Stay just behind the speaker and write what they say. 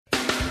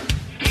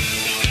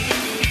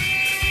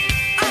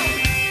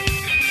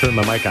turn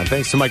my mic on.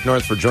 Thanks to Mike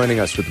North for joining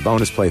us with the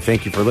bonus play.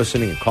 Thank you for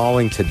listening and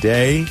calling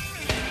today. We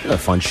had a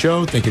fun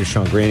show. Thank you to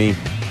Sean Graney.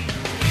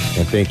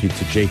 And thank you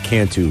to Jake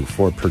Cantu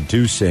for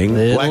producing.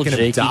 Little Bleck and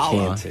Jakey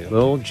Abdalla. Cantu.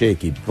 Little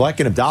Jakey.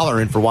 Bleck and Abdalla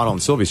are in for Waddle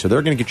Silvy, so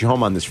they're going to get you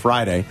home on this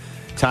Friday.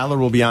 Tyler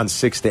will be on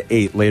 6 to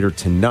 8 later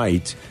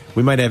tonight.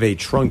 We might have a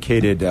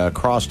truncated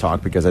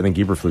crosstalk because I think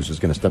Eberflus is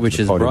going to step Which to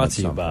the is podium. brought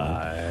to you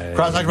by...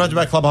 Crosstalk brought to you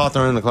by Club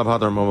Hawthorne and the Club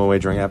Hawthorne mobile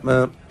wagering app.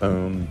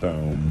 Boom,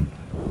 boom.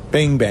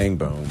 Bing, bang,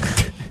 boom.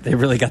 They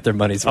really got their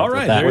money's worth. All right,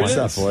 with that there one. it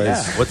What's is. up, boys?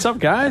 Yeah. What's up,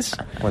 guys?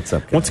 What's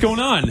up, guys? What's going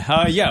on?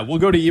 We'll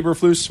go to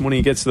Eberflus when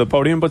he gets to the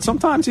podium, but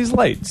sometimes he's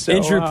late. So,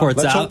 Injury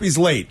report's Let's out. hope he's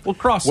late. We'll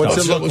cross What's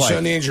talk. it look What's like?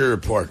 on the injury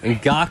report?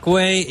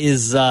 Ngakwe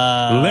is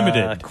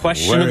Limited.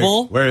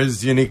 questionable. Where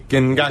is Yannick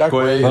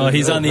Ngakwe? Well,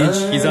 he's on the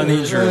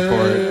injury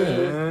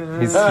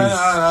report. He's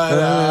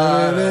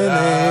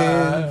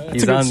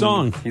It's a good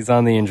song. He's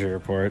on the injury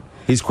report.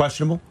 He's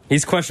questionable?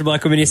 He's questionable.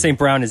 Equimini St.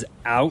 Brown is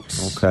out.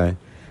 Okay.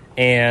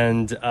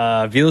 And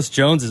Velas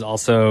Jones is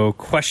also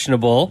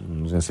questionable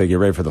I was going to say, get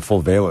ready for the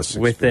full Velas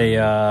with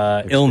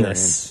a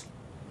illness.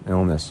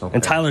 Illness. Okay.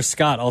 And Tyler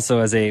Scott also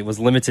was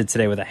limited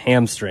today with a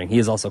hamstring. He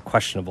is also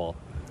questionable.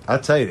 I'll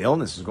tell you, the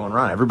illness is going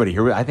around. Everybody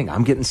here, I think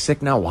I'm getting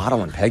sick now.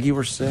 Waddle and Peggy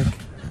were sick.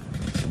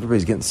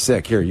 Everybody's getting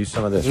sick. Here, use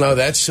some of this. No,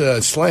 that's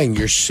slang.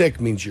 You're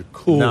sick means you're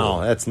cool.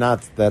 No, that's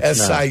not. That's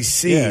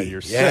S-I-C. Yeah,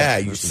 you're sick. Yeah,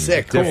 you're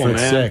sick. different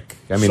man. sick.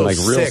 I mean, So like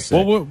real sick. sick.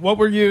 Well, what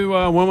were you?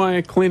 What am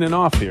I cleaning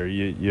off here?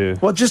 You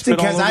Well, just spit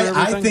all because over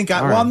I everything? think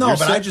All well, right. no, You're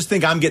but I sick? just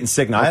think I'm getting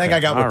sick now. I think I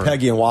got what all right.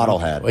 Peggy and Waddle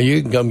had. Well,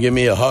 you can come give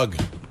me a hug.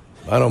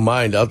 I don't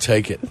mind. I'll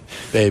take it,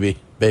 baby.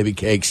 Baby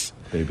cakes.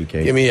 Baby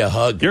cake. Give me a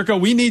hug. Yurko,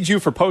 we need you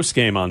for post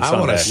game on I Sunday.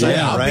 want to say,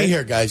 Yeah, I'll right? be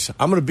here, guys.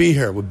 I'm going to be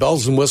here with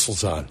bells and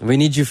whistles on. We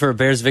need you for a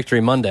Bears victory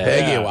Monday.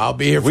 Peggy, Yeah. I'll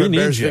be here We for need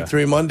Bears you.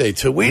 Victory Monday,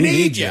 too. We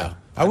need you.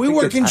 Are we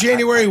working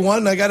January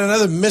 1? I got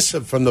another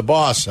missive from the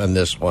boss on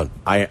this one.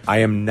 I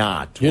am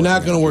not. You're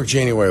not going to work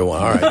January 1.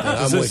 All right, then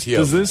I'm with you.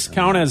 Does this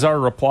count as our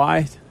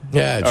reply?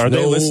 Yeah, it's Are they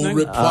no listening?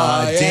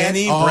 reply.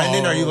 Danny, at all.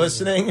 Brendan, are you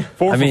listening?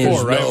 4 I mean, for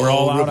 4, right? No We're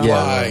all out on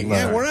reply. that.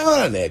 Yeah, we're out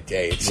on that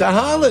day. It's a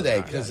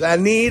holiday because I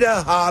need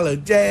a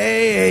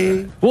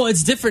holiday. Well,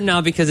 it's different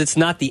now because it's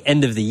not the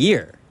end of the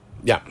year.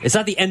 Yeah. It's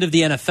not the end of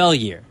the NFL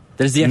year.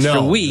 There's the extra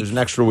No, week. there's an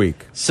extra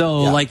week.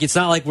 So, Yeah. like, it's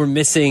not like we're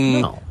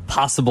missing No.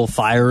 possible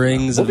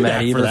firings We'll of be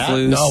Matt back for that.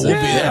 Eberflus. No, we'll be Yeah,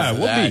 there for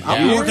we'll that. be-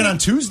 I'll be working on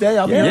Tuesday.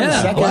 I'll be here in a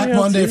Yeah. second. Black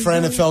Monday for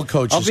Tuesday. NFL I'll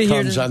coaches be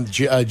here comes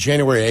to- on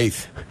January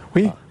 8th.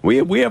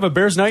 We have a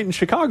Bears night in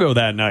Chicago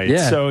that night.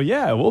 Yeah. So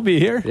yeah, we'll be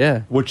here.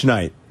 Yeah. Which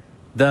night?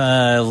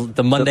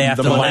 The Monday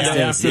after the Monday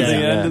last day. after the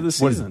end of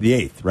the What is season. it, the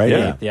 8th, right?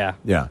 Yeah. Yeah.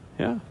 Yeah.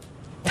 Yeah.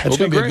 That's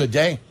going to be a good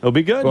day. It'll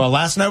be good. Well,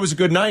 last night was a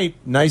good night.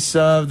 Nice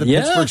of the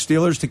Yeah. Pittsburgh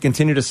Steelers to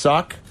continue to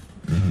suck.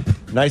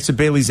 Nice of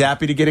Bailey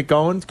Zappi to get it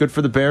going. It's good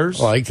for the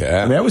Bears. I like that.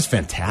 I mean, that was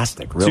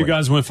fantastic, really. so you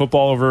guys went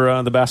football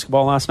over the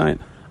basketball last night?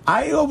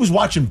 I was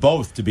watching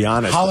both, to be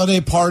honest. Holiday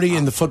party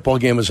and the football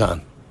game was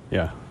on.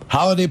 Yeah.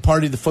 Holiday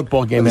party, the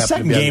football game. the happened to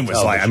second be on game was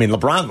like, I television. mean,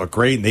 LeBron looked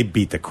great, and they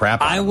beat the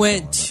crap out of I him.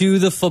 went to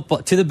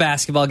the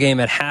basketball game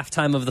at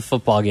halftime of the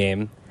football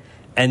game,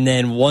 and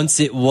then once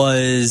it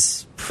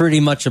was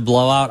pretty much a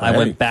blowout, I Yeah,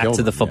 went back killed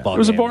to the him, football It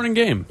was a game. boring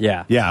game.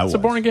 Yeah. Yeah, It's a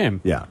boring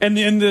game. Yeah. And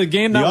the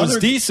game that The was other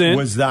decent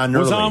was on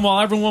early. while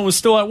everyone was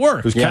still at work.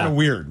 It was Yeah. kind of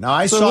weird. Now,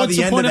 I So saw what's the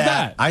the end point of of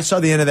that. that? I saw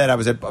the end of that. I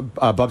was at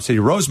Bub City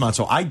Rosemont,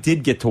 so I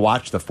did get to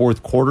watch the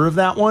fourth quarter of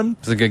that one.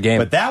 It was a good game.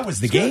 But that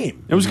was the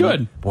game. It was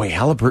good. Boy,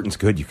 Halliburton's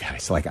good, you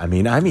guys. Like, I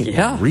mean,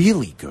 Yeah.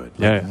 really good.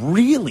 Like, Yeah.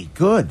 really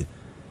good.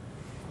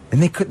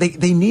 And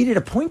they needed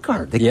a point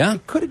guard. They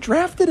could have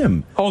drafted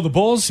him. Oh, the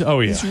Bulls? Oh,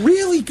 yeah. He's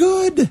really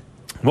good.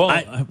 Well,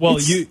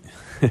 it's-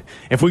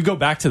 if we go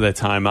back to that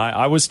time,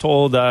 I was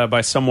told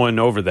by someone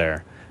over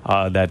there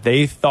that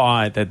they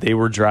thought that they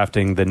were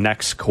drafting the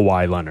next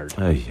Kawhi Leonard.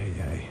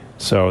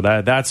 So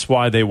that's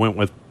why they went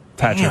with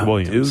Patrick Damn,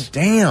 Williams. dude,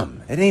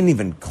 damn. It ain't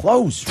even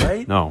close,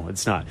 right? No,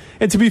 it's not.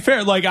 And to be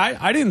fair, like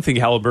I didn't think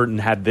Halliburton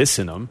had this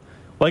in him.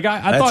 Like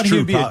I That's thought true,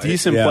 he'd be a probably,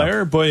 decent yeah.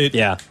 player, but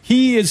Yeah.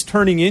 he is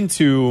turning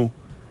into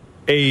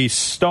a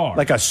star,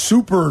 Like a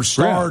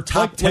superstar Yeah.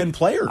 top 10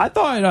 player. I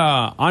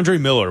thought Andre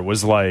Miller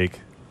was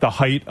like the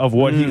height of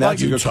what he.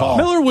 that's a good call.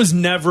 Miller was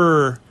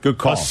never Good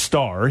call. a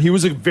star. He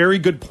was a very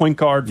good point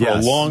guard for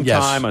Yes. a long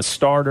Yes. time, a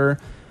starter.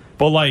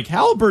 But like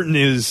Halliburton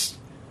is,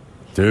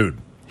 Dude.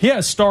 he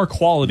has star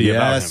quality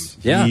about him. Yes,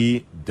 Yeah.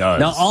 he does.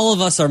 Now, all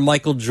of us are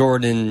Michael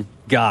Jordan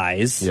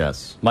guys.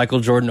 Yes. Michael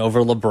Jordan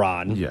over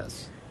LeBron.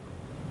 Yes.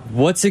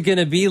 What's it going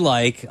to be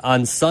like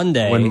on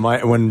Sunday When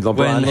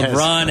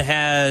LeBron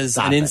has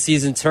Stop an it.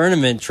 in-season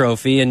tournament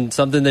trophy and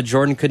something that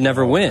Jordan could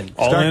never win?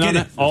 All Start in on,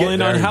 getting- all get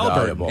in on very Halliburton.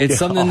 valuable. It's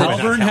something that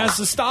Halliburton has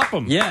to stop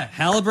him. Yeah,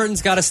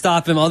 Halliburton's got to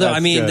stop him. I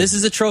mean, good. this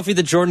is a trophy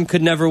that Jordan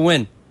could never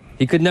win.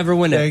 He could never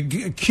win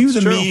it. Cue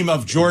the meme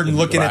of Jordan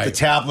looking at the Right.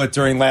 tablet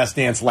during Last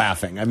Dance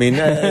laughing. I mean,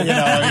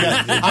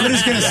 I'm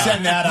just going to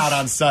send that out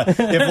on Sunday.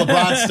 If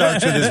LeBron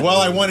starts with his,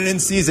 well, I won an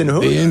in-season.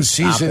 The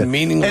in-season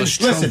meaningless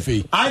And listen,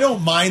 trophy. I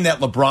don't mind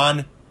that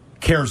LeBron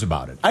cares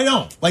about it. I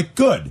don't. Like,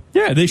 good.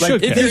 Yeah, they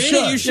should. If care. you're in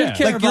it, you should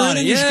care about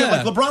it. Yeah.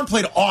 Like, LeBron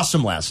played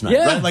awesome last night.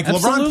 Yeah, Right? Like,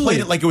 absolutely. LeBron played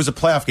it like it was a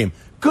playoff game.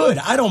 Good.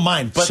 I don't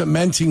mind. But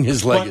cementing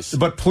his legacy.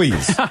 But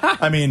please.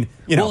 I mean,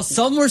 you know. Well,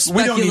 some were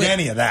we don't need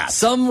any of that.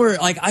 Some were,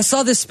 like, I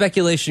saw this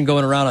speculation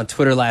going around on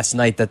Twitter last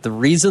night that the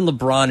reason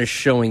LeBron is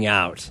showing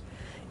out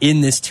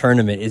in this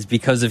tournament is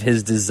because of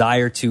his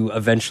desire to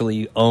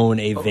eventually own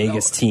a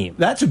Vegas team.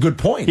 That's a good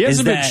point. He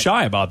hasn't been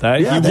shy about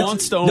that. Yeah, he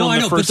wants to own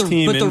the first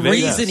team in Vegas. But the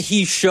reason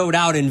he showed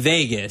out in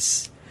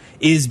Vegas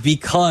is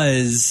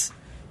because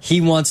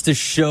he wants to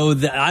show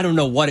that, I don't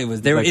know what it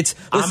was. It's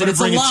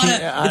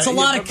a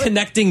lot of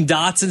connecting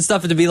dots and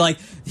stuff, and to be like,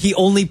 he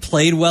only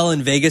played well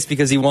in Vegas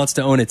because he wants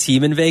to own a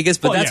team in Vegas.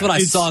 But that's what I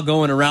saw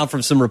going around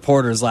from some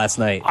reporters last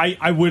night.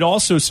 I would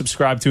also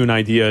subscribe to an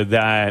idea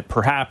that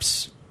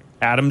perhaps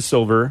Adam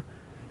Silver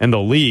and the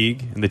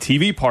league and the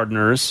TV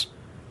partners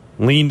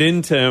leaned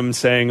into him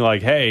saying,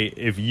 like, hey,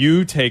 if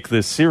you take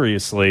this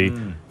seriously,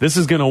 this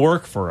is going to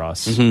work for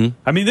us. Mm-hmm.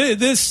 I mean,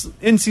 this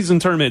in-season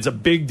tournament is a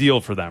big deal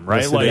for them,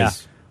 right?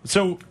 Yes,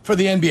 So for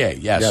the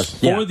NBA, yes.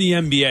 For the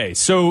NBA.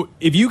 So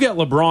if you get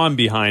LeBron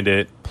behind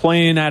it,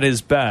 playing at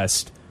his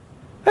best,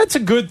 that's a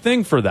good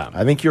thing for them.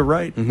 I think you're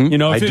right. Mm-hmm. You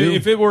know,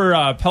 if it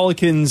were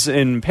Pelicans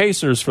and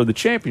Pacers for the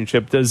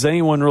championship, does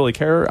anyone really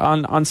care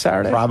on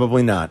Saturday?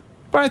 Probably not.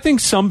 But I think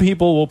some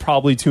people will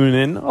probably tune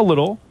in a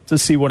little to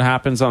see what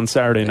happens on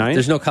Saturday night.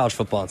 There's no college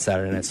football on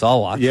Saturday night, so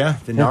I'll watch. Yeah,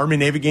 the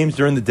Army-Navy games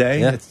during the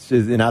day. Yeah. It's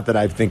not that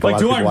I think a lot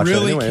of people watch that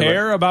anyway. Do I really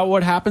care about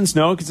what happens?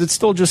 No, because it's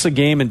still just a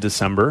game in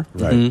December.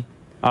 Right. Mm-hmm.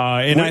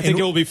 I think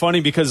it will be funny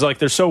because, like,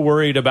 they're so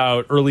worried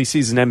about early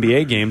season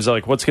NBA games.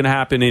 Like, what's going to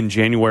happen in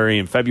January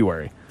and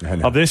February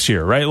of this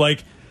year, right?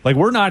 Like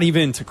we're not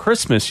even to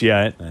Christmas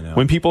yet.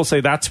 When people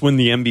say that's when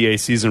the NBA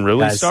season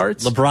really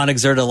starts. LeBron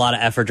exerted a lot of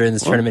effort during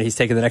this tournament. He's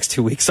taking the next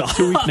 2 weeks off.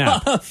 2 week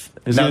nap.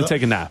 He's going to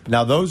take a nap.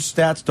 Now, those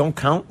stats don't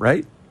count,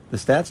 right? The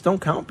stats don't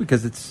count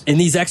because it's... In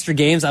these extra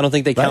games, I don't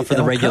think they count for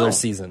the regular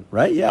season.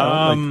 Right?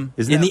 Yeah. In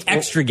the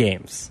extra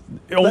games.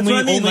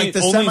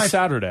 Only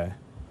Saturday.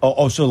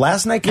 Oh, so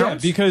last night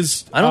counts? Yeah,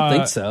 because... I don't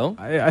think so.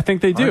 I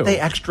think they do. Aren't they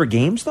extra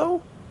games,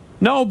 though?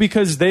 No,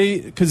 because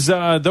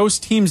those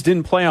teams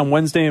didn't play on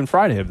Wednesday and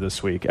Friday of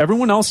this week.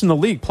 Everyone else in the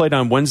league played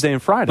on Wednesday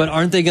and Friday. But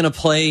aren't they going to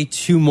play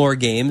 2 more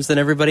games than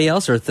everybody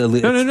else? Or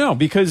No,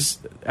 because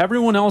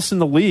everyone else in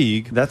the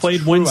league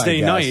played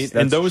Wednesday night,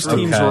 and those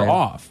teams were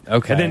off.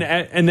 Okay,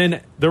 and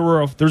then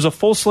there's a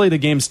full slate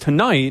of games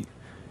tonight,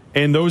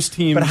 and those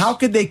teams. But how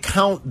could they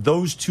count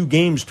those 2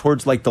 games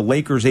towards like the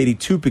Lakers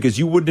 82? Because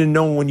you wouldn't have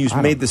known when you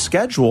made the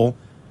schedule.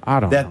 I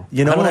don't know.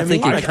 You know what I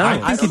mean?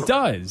 I think it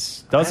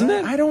does, doesn't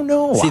it? I don't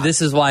know. See,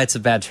 this is why it's a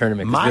bad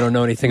tournament, because we don't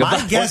know anything about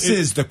it. My guess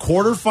is the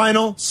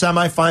quarterfinal,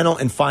 semifinal,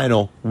 and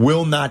final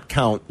will not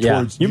count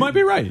towards... You might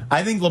be right.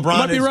 I think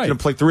LeBron is going to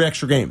play 3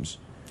 extra games.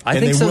 I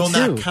think so, too. And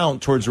they will not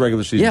count towards the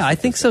regular season. Yeah, I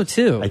think so,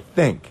 too. I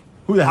think.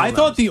 Who the hell knows?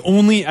 thought the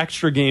only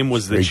extra game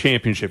was the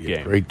championship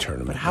game. Great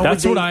tournament.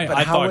 That's what I thought going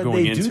into it. How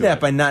would they do that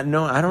by not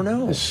knowing? I don't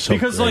know.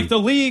 Because, like, the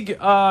league,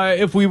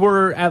 if we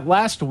were at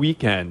last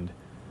weekend...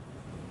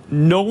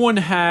 No one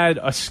had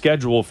a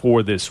schedule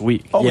for this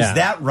week. Oh, is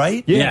that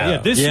right? Yeah.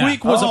 This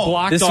week was a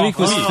blocked off. This week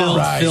was filled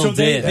So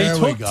they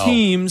took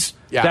teams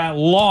that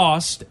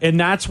lost, and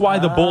that's why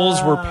the Bulls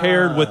were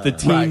paired with the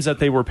teams that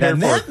they were paired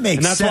for.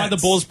 And that's why the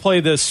Bulls play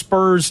the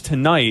Spurs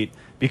tonight,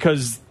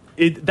 because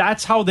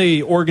that's how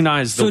they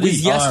organize the week. So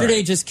does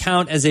yesterday just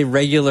count as a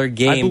regular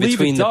game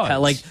between the I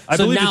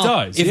believe it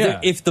does.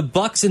 If the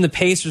Bucks and the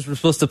Pacers were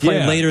supposed to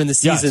play later in the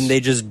season,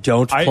 they just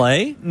don't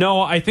play?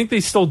 No, I think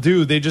they still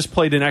do. They just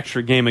played an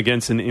extra game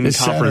against an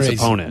in-conference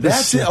opponent.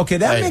 That's it. Okay,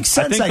 that makes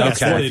sense. I think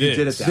that's what it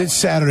is. This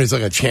Saturday's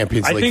like a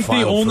Champions League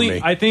final for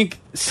me. I think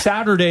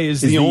Saturday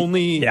is the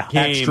only game.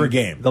 Extra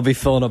game. They'll be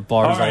filling up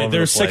bars all right, over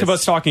they're the sick place. of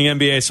us talking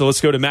NBA, so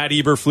let's go to Matt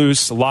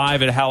Eberflus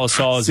live at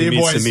Halisol as he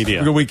meets the media.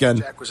 Have a good weekend.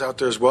 Jack was out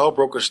there as well,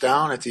 broke us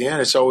down at the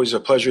end. It's always a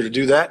pleasure to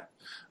do that.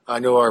 I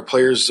know our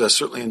players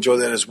certainly enjoy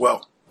that as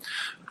well.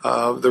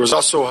 There was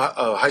also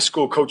high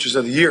school coaches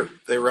of the year.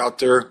 They were out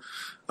there,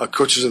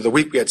 coaches of the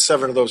week. We had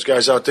 7 of those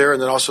guys out there,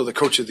 and then also the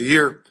coach of the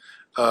year,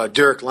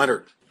 Derek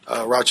Leonard,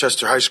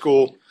 Rochester High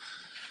School.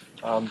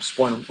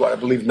 Won, I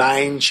believe,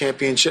 9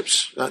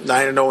 championships,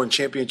 9-0 in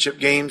championship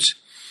games.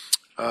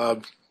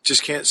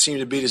 Just can't seem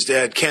to beat his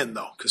dad, Ken,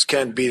 though, because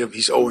Ken beat him.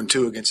 He's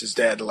 0-2 against his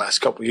dad the last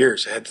couple of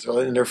years. I had to throw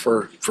it in there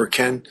for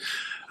Ken.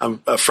 I'm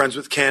friends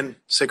with Ken.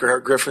 Sacred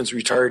Heart Griffin's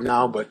retired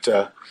now, but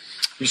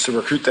used to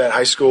recruit that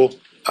high school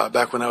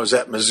back when I was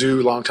at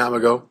Mizzou a long time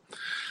ago.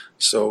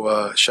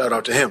 So shout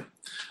out to him.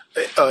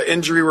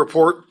 Injury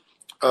report,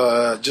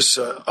 just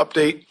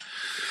update.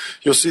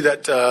 You'll see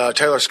that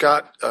Tyler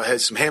Scott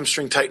had some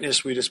hamstring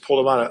tightness. We just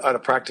pulled him out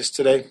of practice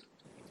today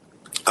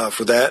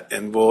for that,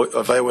 and we'll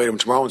evaluate him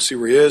tomorrow and see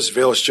where he is.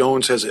 Velus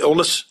Jones has an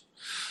illness.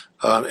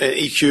 And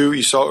EQ,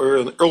 you saw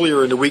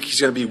earlier in the week,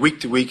 he's going to be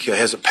week to week,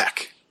 has a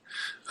pec.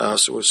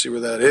 So we'll see where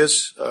that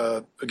is.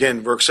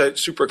 Again, we're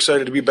super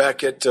excited to be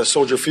back at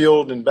Soldier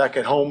Field and back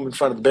at home in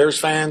front of the Bears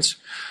fans.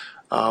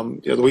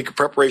 The week of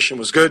preparation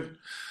was good.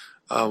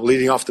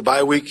 leading off the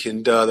bye week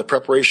and the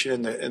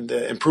preparation and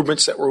the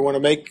improvements that we want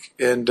to make,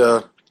 and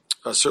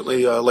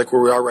certainly like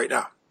where we are right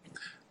now.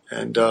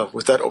 And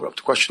with that, open up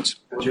to questions.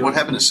 What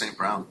happened to St.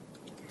 Brown?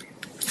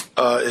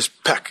 His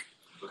pec.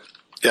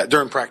 Yeah,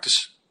 during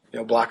practice,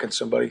 blocking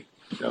somebody.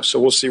 So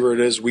we'll see where it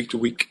is week to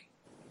week.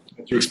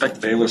 Do you expect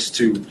Bayless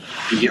to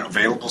be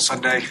available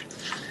Sunday?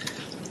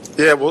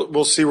 Yeah,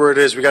 we'll see where it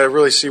is. We got to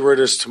really see where it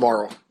is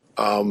tomorrow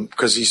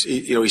because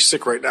he's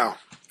sick right now.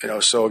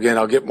 So again,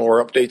 I'll get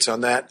more updates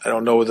on that. I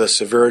don't know the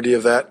severity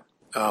of that.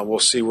 We'll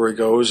see where he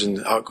goes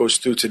and how it goes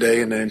through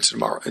today and then into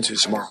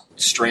tomorrow.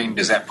 Strain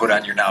does that put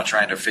on you now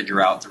trying to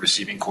figure out the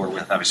receiving core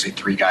with obviously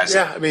 3 guys?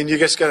 Yeah, I mean, you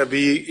just got to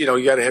be, you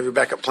got to have your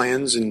backup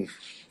plans and,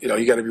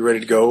 you got to be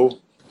ready to go.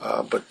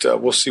 But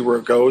we'll see where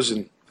it goes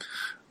and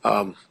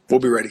we'll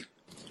be ready.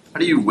 How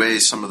do you weigh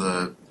some of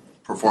the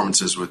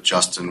performances with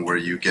Justin where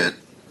you get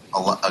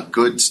a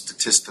good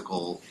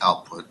statistical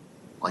output,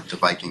 like the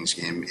Vikings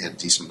game, he had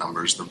decent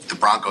numbers. The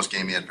Broncos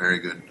game, he had very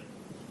good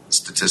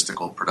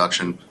statistical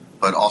production,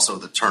 but also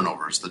the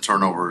turnovers. The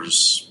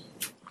turnovers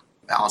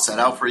balance that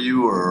out for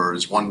you, or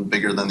is one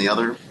bigger than the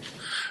other?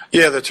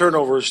 Yeah, the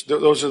turnovers,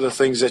 those are the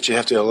things that you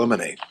have to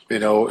eliminate.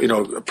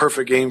 A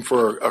perfect game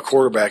for a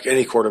quarterback,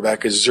 any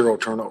quarterback, is 0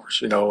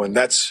 turnovers, and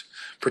that's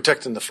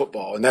protecting the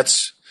football. And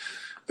that's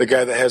the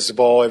guy that has the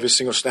ball every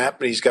single snap,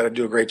 and he's got to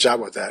do a great job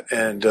with that.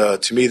 And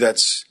to me, that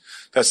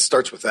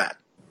starts with that.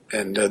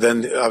 And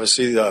then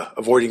obviously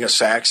avoiding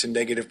sacks and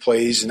negative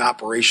plays and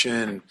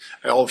operation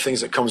and all the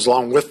things that comes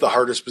along with the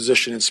hardest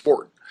position in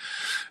sport.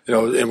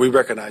 And we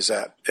recognize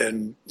that.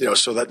 And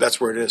so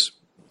that's where it is.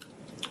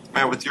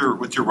 Man, with your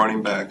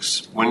running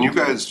backs, when you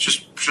guys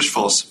just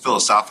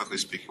philosophically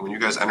speaking, when you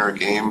guys enter a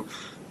game,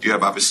 you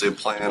have obviously a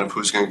plan of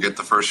who's going to get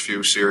the first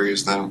few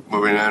series, then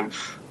moving in.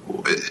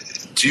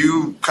 Do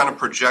you kind of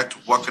project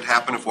what could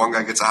happen if one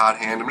guy gets a hot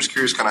hand? I'm just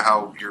curious kind of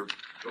how your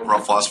overall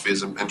philosophy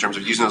is in terms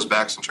of using those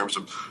backs in terms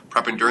of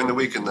prepping during the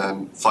week and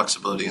then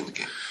flexibility in the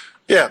game.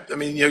 Yeah, I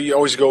mean, you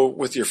always go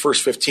with your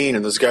first 15,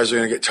 and those guys are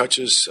going to get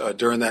touches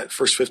during that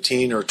first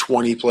 15 or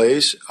 20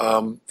 plays,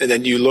 and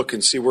then you look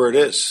and see where it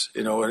is,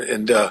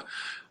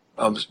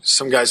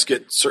 some guys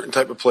get certain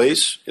type of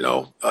plays,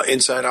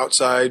 inside,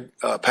 outside,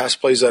 pass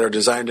plays that are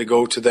designed to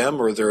go to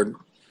them, or they're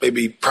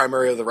maybe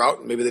primary of the route,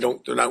 and maybe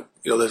they're not,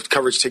 the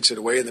coverage takes it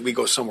away, and then we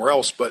go somewhere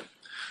else, but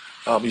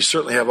you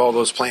certainly have all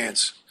those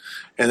plans,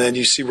 and then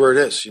you see where it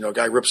is. A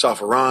guy rips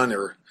off a run,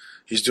 or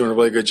he's doing a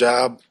really good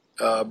job.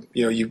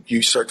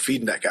 You start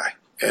feeding that guy,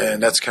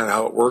 and that's kind of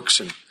how it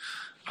works. And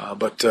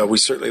but we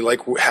certainly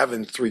like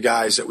having 3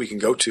 guys that we can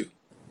go to.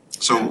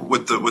 So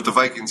with the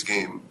Vikings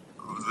game,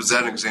 was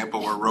that an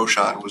example where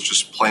Roshan was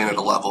just playing at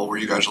a level where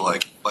you guys are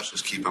like, let's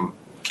just keep him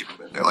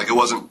in there? Like it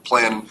wasn't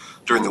planned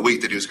during the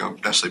week that he was going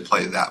to necessarily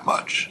play that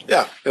much.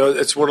 Yeah,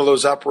 it's one of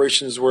those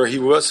operations where he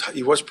was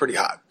pretty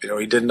hot.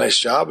 He did a nice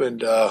job,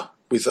 and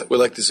we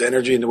liked his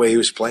energy and the way he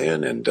was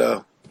playing, and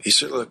he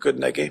certainly looked good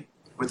in that game.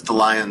 With the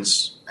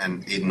Lions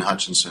and Aiden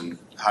Hutchinson,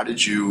 how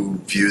did you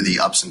view the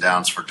ups and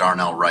downs for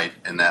Darnell Wright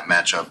in that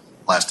matchup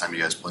last time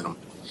you guys played him?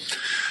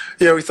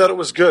 Yeah, we thought it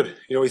was good.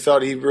 We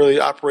thought he really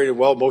operated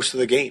well most of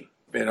the game.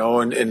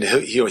 And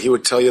he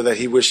would tell you that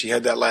he wished he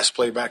had that last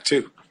play back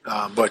too.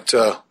 But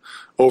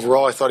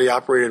overall, I thought he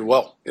operated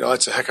well.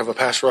 That's a heck of a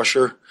pass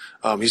rusher.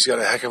 He's got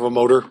a heck of a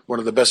motor, one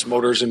of the best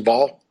motors in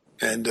ball.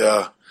 And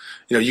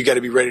you got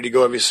to be ready to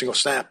go every single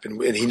snap,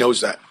 and he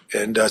knows that.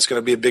 And it's going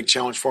to be a big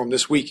challenge for him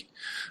this week.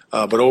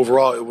 But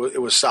overall,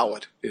 it was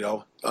solid.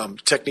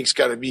 Technique's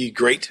got to be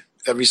great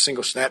every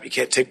single snap. You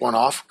can't take one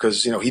off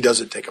because he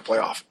doesn't take a play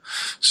off.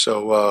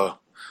 So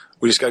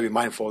we just got to be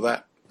mindful of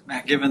that.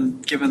 Matt,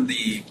 given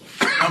the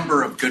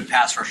number of good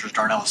pass rushers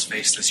Darnell has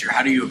faced this year,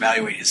 how do you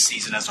evaluate his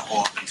season as a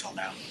whole up until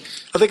now?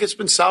 I think it's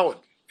been solid.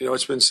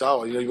 It's been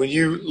solid. When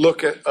you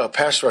look at a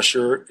pass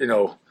rusher,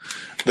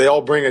 they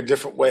all bring a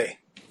different way.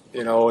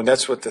 And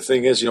that's what the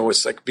thing is.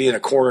 It's like being a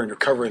corner and you're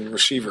covering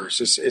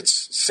receivers. It's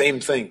the same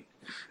thing.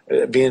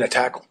 Being a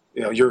tackle,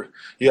 you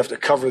have to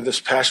cover this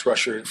pass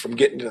rusher from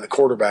getting to the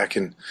quarterback,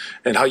 and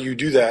how you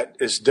do that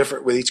is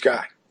different with each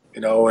guy.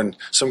 And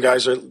some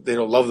guys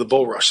love the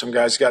bull rush. Some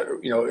guys got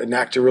a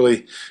knack to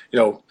really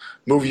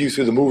move you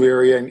through the move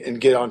area and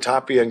get on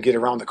top of you and get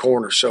around the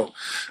corner. So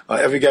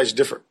every guy's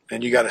different,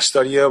 and you got to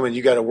study them, and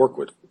you got to work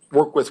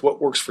with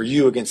what works for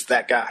you against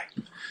that guy.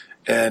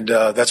 And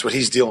that's what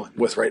he's dealing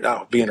with right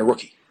now, being a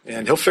rookie,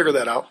 and he'll figure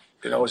that out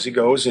as he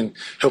goes, and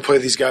he'll play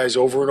these guys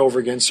over and over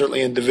again,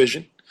 certainly in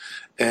division.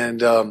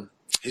 And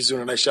he's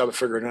doing a nice job of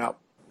figuring it out.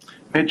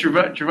 And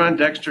Javon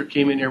Dexter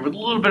came in here with a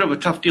little bit of a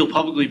tough deal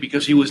publicly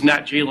because he was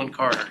not Jalen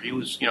Carter. He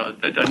was,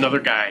 another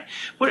guy.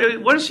 What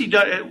has he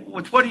done?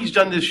 With what he's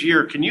done this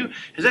year,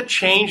 has that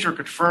changed or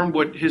confirmed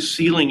what his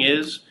ceiling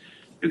is?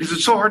 Because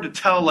it's so hard to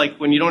tell, like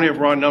when you don't have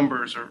raw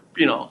numbers, or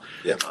to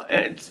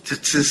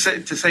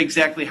say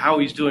exactly how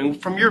he's doing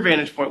from your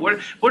vantage point. What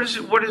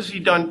has he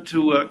done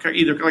to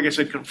either, like I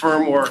said,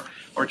 confirm or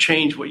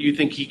change what you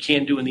think he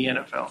can do in the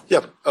NFL?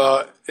 Yeah,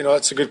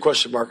 that's a good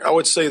question, Mark. I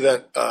would say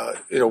that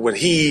when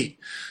he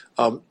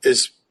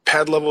is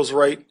pad level is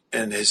right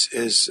and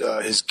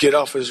his get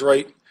off is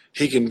right,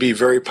 he can be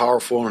very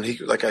powerful, and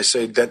he, like I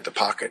say, dent the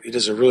pocket. He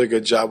does a really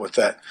good job with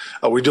that.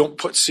 We don't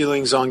put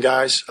ceilings on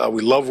guys.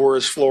 We love where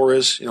his floor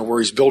is, where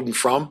he's building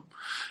from,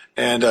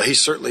 and he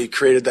certainly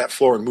created that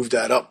floor and moved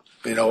that up,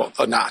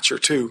 a notch or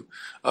two,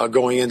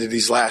 going into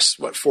these last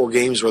 4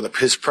 games where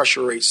his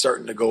pressure rate's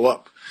starting to go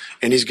up,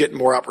 and he's getting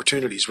more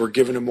opportunities. We're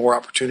giving him more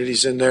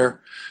opportunities in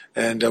there,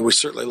 and we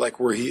certainly like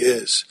where he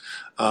is.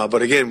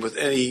 But again, with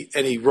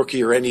any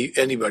rookie or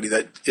anybody,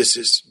 that is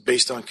just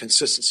based on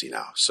consistency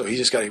now. So he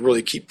just got to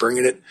really keep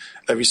bringing it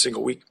every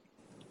single week.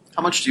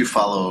 How much do you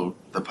follow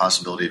the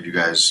possibility of you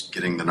guys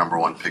getting the number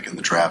 1 pick in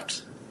the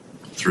draft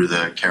through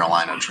the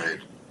Carolina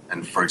trade?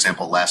 And for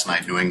example, last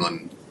night New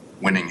England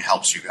winning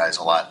helps you guys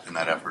a lot in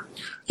that effort.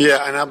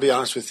 Yeah, and I'll be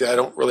honest with you, I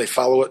don't really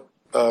follow it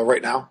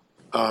right now.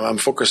 I'm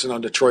focusing on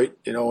Detroit,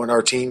 and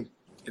our team,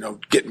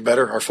 getting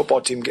better, our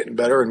football team getting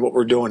better, and what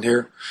we're doing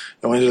here,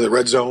 into the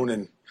red zone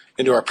and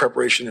into our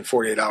preparation in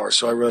 48 hours.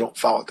 So I really don't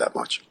follow it that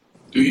much.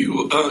 Do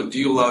you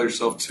allow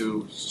yourself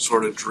to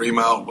sort of dream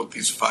out what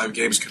these 5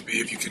 games could be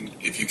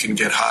if you can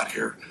get hot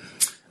here?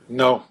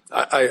 No,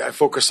 I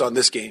focus on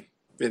this game.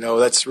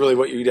 That's really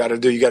what you got to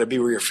do. You got to be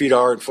where your feet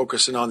are and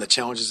focusing on the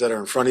challenges that are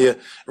in front of you. And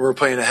we're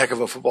playing a heck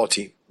of a football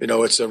team.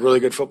 It's a really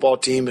good football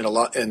team in a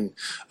lot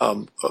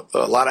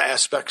of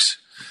aspects.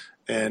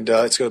 And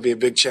it's going to be a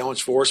big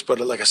challenge for us.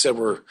 But like I said,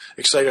 we're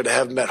excited to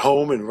have them at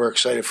home, and we're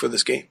excited for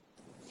this game.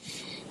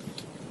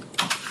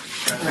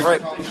 All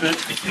right.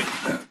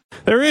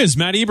 There is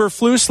Matt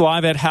Eberflus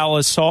live at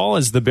Hallis Hall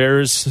as the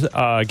Bears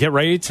get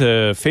ready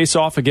to face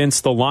off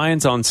against the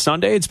Lions on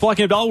Sunday. It's Bleck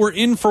Abdalla. We're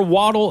in for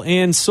Waddle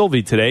and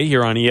Silvy today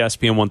here on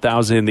ESPN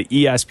 1000 and the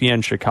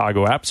ESPN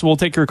Chicago app. So we'll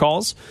take your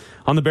calls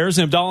on the Bears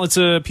and Abdalla. It's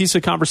a piece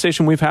of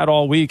conversation we've had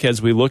all week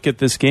as we look at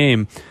this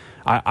game.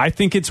 I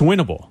think it's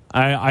winnable.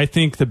 I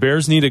think the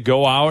Bears need to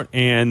go out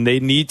and they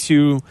need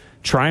to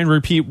try and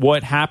repeat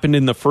what happened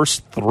in the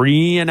first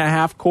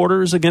 3.5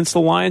 quarters against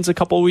the Lions a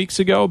couple of weeks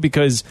ago,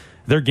 because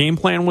their game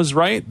plan was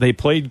right. They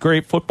played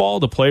great football.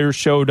 The players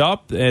showed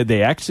up.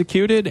 They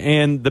executed,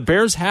 and the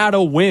Bears had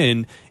a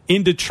win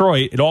in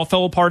Detroit. It all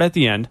fell apart at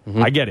the end.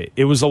 Mm-hmm. I get it.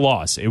 It was a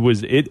loss.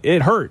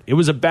 It hurt. It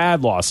was a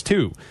bad loss,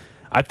 too.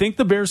 I think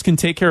the Bears can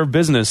take care of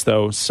business,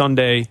 though,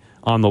 Sunday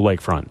on the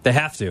lakefront. They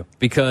have to,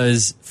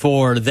 because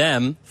for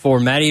them,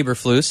 for Matt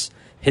Eberflus,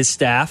 his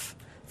staff,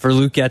 for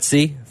Luke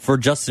Getsy, for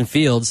Justin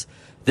Fields,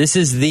 this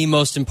is the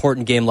most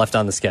important game left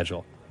on the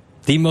schedule.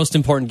 The most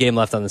important game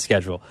left on the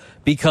schedule.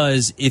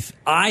 Because if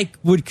I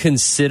would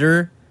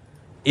consider,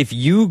 if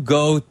you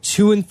go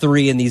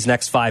 2-3 in these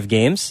next 5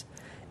 games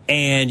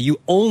and you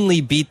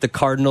only beat the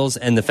Cardinals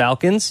and the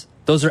Falcons,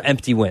 those are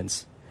empty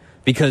wins.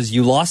 Because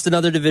you lost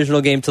another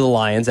divisional game to the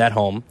Lions at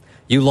home.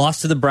 You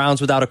lost to the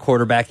Browns without a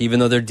quarterback, even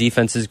though their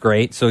defense is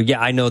great. So, yeah,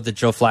 I know that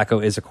Joe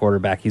Flacco is a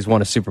quarterback. He's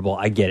won a Super Bowl.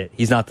 I get it.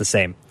 He's not the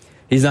same.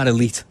 He's not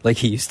elite like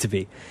he used to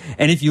be.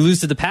 And if you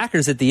lose to the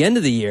Packers at the end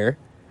of the year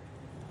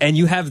and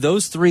you have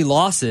those 3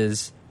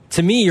 losses,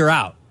 to me, you're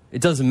out.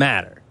 It doesn't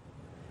matter.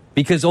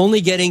 Because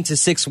only getting to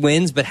 6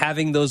 wins, but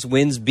having those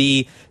wins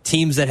be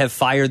teams that have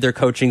fired their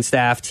coaching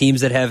staff,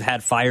 teams that have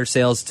had fire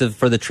sales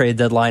for the trade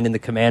deadline in the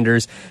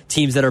Commanders,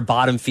 teams that are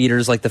bottom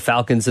feeders like the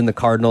Falcons and the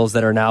Cardinals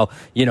that are now,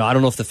 I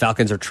don't know if the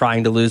Falcons are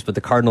trying to lose, but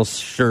the Cardinals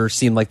sure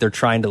seem like they're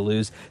trying to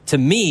lose. To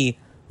me,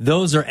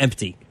 those are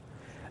empty.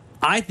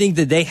 I think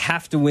that they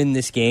have to win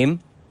this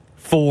game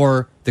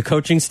for the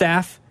coaching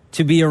staff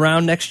to be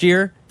around next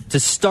year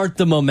to start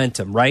the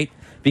momentum, right?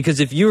 Because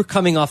if you're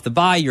coming off the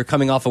bye, you're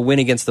coming off a win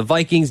against the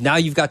Vikings. Now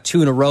you've got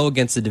 2 in a row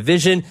against the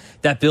division.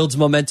 That builds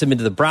momentum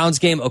into the Browns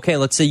game. Okay,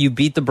 let's say you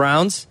beat the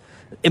Browns.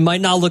 It might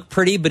not look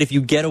pretty, but if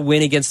you get a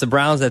win against the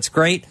Browns, that's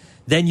great.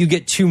 Then you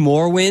get 2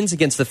 more wins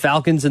against the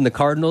Falcons and the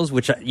Cardinals,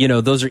 which,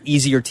 those are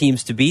easier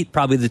teams to beat.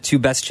 Probably the 2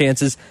 best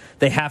chances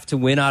they have to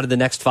win out of the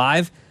next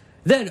 5.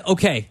 Then,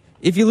 okay,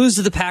 if you lose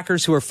to the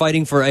Packers, who are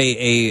fighting for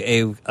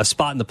a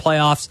spot in the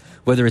playoffs,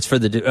 whether it's for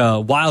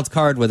the wild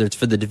card, whether it's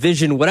for the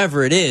division,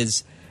 whatever it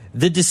is,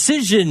 the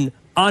decision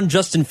on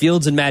Justin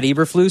Fields and Matt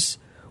Eberflus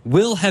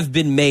will have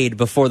been made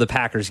before the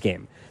Packers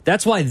game.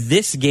 That's why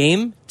this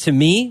game, to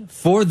me,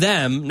 for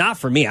them, not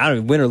for me, I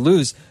don't win or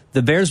lose,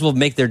 the Bears will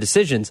make their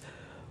decisions.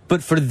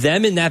 But for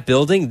them in that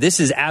building, this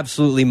is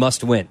absolutely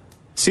must win.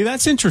 See,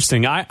 that's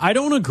interesting. I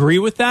don't agree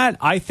with that.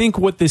 I think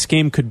what this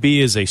game could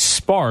be is a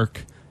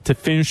spark to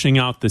finishing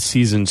out the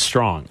season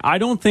strong. I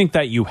don't think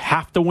that you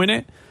have to win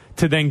it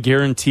to then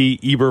guarantee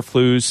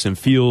Eberflus and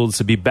Fields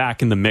to be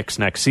back in the mix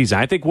next season.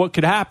 I think what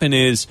could happen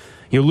is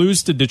you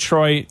lose to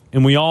Detroit,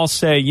 and we all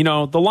say,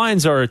 the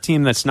Lions are a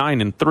team that's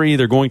 9-3.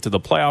 They're going to the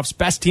playoffs.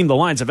 Best team the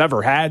Lions have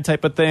ever had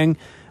type of thing.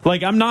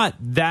 Like, I'm not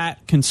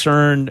that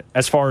concerned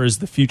as far as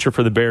the future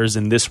for the Bears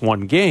in this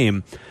one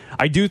game.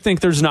 I do think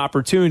there's an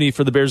opportunity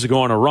for the Bears to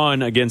go on a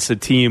run against a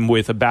team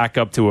with a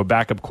backup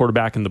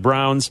quarterback in the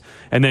Browns.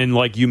 And then,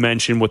 like you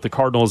mentioned, with the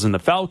Cardinals and the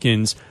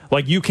Falcons,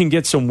 like, you can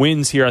get some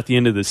wins here at the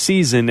end of the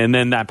season. And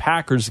then that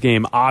Packers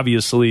game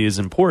obviously is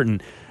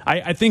important.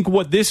 I think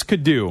what this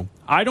could do,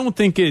 I don't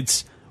think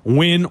it's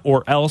win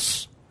or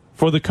else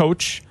for the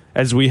coach.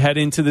 as we head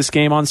into this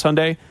game on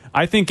Sunday.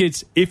 I think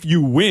it's if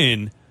you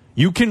win,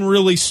 you can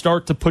really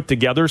start to put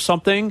together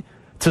something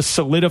to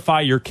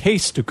solidify your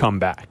case to come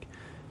back.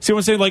 See what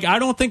I'm saying? Like, I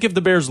don't think if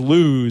the Bears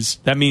lose,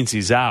 that means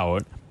he's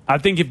out. I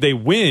think if they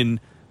win,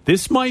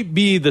 this might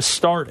be the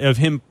start of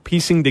him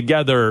piecing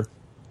together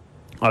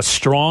a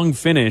strong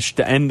finish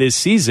to end this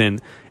season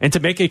and to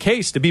make a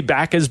case to be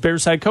back as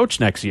Bears head coach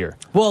next year.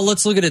 Well,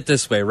 let's look at it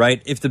this way,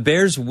 right? If the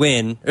Bears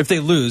win, if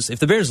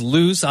the Bears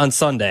lose on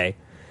Sunday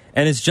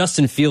and it's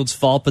Justin Fields'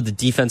 fault, but the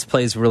defense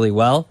plays really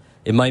well,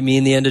 it might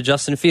mean the end of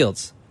Justin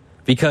Fields.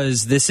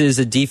 Because this is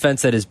a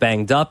defense that is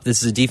banged up.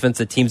 This is a defense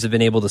that teams have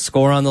been able to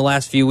score on the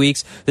last few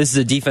weeks. This is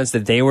a defense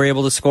that they were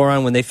able to score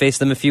on when they faced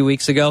them a few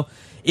weeks ago.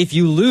 If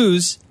you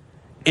lose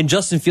and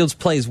Justin Fields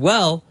plays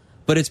well,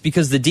 but it's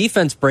because the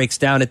defense breaks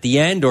down at the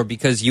end or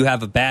because you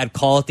have a bad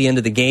call at the end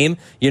of the game,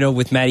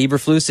 with Matt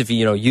Eberflus, if he,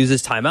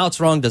 uses timeouts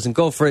wrong, doesn't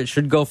go for it,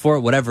 should go for it,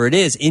 whatever it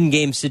is,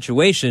 in-game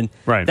situation,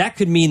 right, that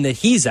could mean that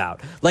he's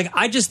out. Like,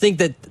 I just think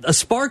that a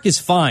spark is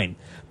fine.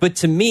 But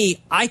to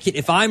me,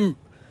 if I'm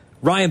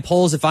Ryan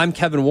Poles, if I'm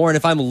Kevin Warren,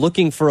 if I'm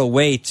looking for a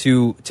way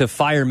to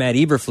fire Matt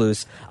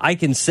Eberflus, I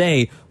can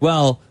say,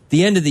 well,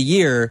 the end of the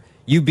year,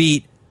 you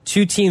beat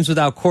two teams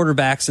without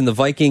quarterbacks in the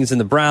Vikings and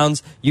the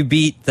Browns. You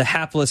beat the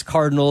hapless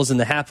Cardinals and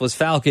the hapless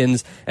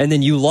Falcons, and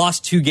then you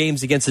lost 2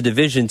 games against the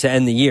division to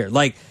end the year.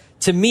 Like,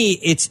 to me,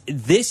 I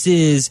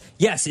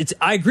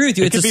agree with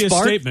you. It could be a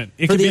statement.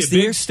 It could be a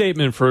big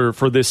statement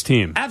for this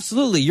team.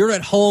 Absolutely. You're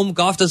at home.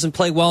 Goff doesn't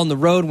play well on the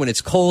road when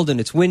it's cold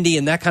and it's windy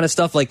and that kind of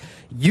stuff. Like,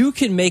 you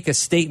can make a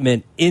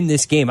statement in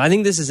this game. I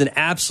think this is an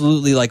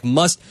absolutely,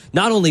 must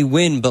not only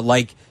win, but,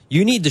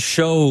 you need to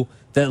show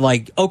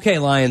that, okay,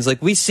 Lions,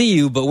 we see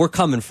you, but we're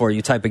coming for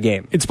you type of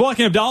game. It's Bleck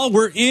and Abdalla.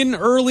 We're in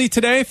early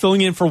today,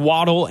 filling in for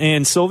Waddle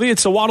and Silvy.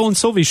 It's the Waddle and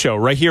Silvy Show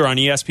right here on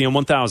ESPN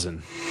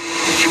 1000.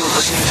 You're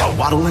listening to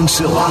Waddle and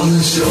Silvy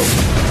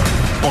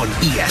on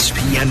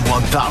ESPN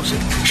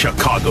 1000,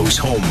 Chicago's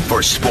home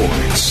for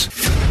sports.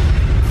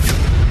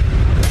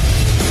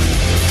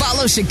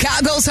 Follow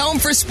Chicago's Home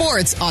for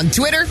Sports on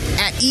Twitter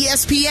at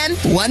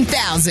ESPN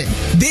 1000.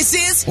 This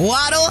is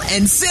Waddle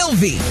and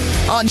Silvy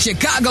on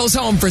Chicago's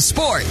Home for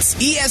Sports,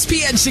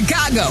 ESPN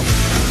Chicago.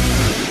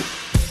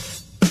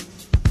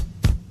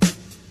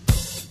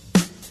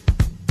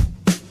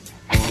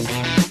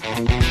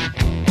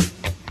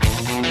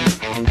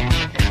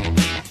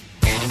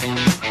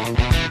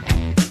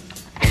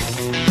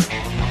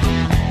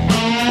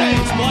 Hey,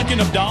 it's Bleck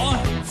and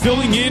Abdalla.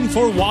 Filling in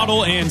for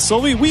Waddle and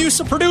Silvy. We used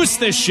to produce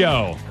this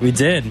show. We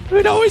did.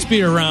 We'd always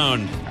be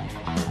around.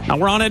 Now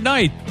we're on at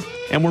night,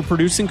 and we're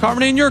producing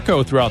Carmen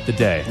Jurko throughout the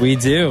day. We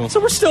do. So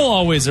we're still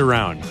always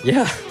around.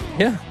 Yeah.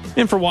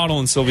 In for Waddle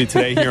and Silvy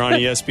today here on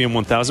ESPN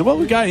 1000. Well,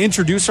 we got to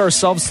introduce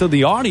ourselves to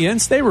the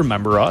audience. They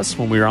remember us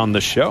when we were on the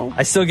show.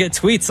 I still get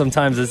tweets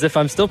sometimes as if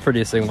I'm still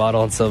producing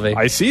Waddle and Silvy.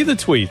 I see the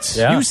tweets.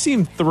 Yeah. You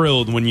seem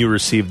thrilled when you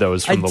receive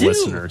those from the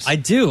listeners. I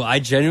do. I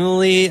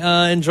genuinely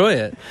enjoy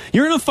it.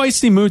 You're in a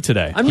feisty mood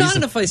today. I'm not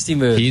in a feisty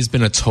mood. He's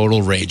been a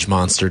total rage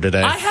monster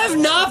today. I have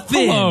not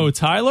been. Hello,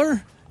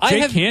 Tyler.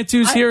 Jake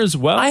Cantu's here as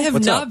well. I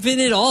have not been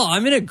at all.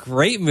 I'm in a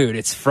great mood.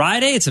 It's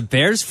Friday. It's a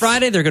Bears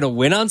Friday. They're going to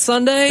win on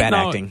Sunday. Bad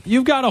acting.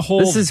 You've got a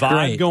whole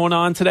vibe going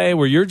on today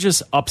where you're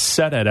just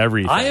upset at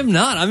everything. I am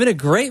not. I'm in a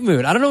great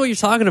mood. I don't know what you're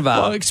talking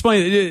about. Well,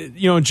 explain.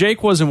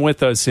 Jake wasn't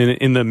with us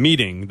in the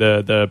meeting.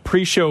 The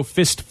pre-show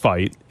fist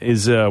fight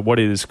is what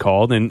it is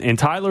called, and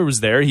Tyler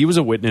was there. He was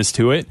a witness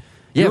to it.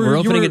 Yeah, we're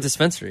opening a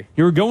dispensary.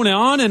 You were going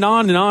on and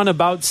on and on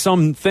about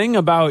something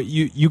about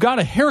you got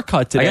a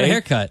haircut today. I got a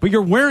haircut. But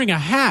you're wearing a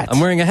hat. I'm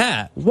wearing a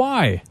hat.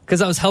 Why?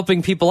 Because I was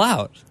helping people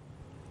out.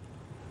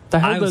 The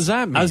hell does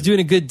that mean? I was doing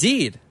a good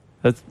deed.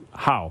 That's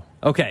how?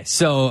 Okay,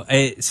 so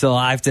I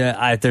have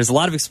to. There's a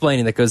lot of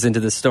explaining that goes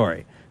into this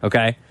story.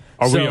 Okay,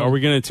 are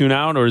we going to tune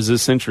out, or is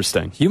this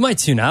interesting? You might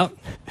tune out.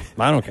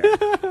 I don't care.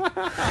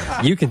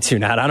 You can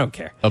tune out. I don't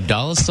care.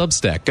 Abdalla's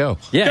Substack. Go.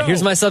 Yeah, Go.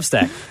 Here's my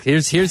Substack.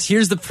 Here's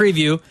the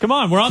preview. Come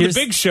on, we're on the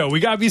big show. We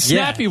got to be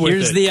snappy with it.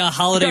 Here's the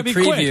holiday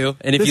preview,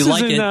 and if you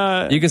like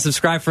it, you can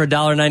subscribe for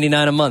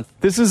 $1.99 a month.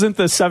 This isn't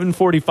the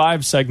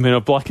 7:45 segment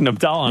of Bleck and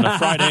Abdalla on a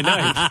Friday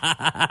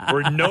night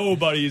where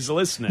nobody's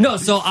listening. No,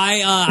 so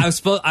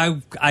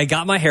I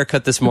got my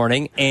haircut this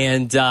morning,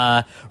 and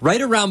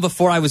right around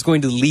before I was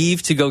going to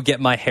leave to go get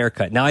my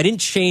haircut. Now, I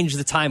didn't change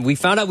the time. We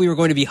found out we were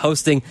going to be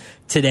hosting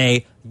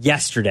today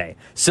yesterday.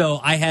 So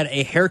I had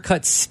a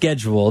haircut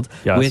scheduled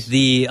with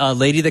the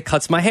lady that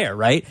cuts my hair,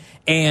 right?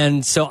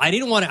 And so I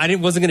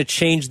wasn't going to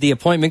change the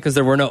appointment because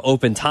there were no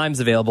open times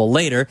available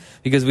later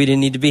because we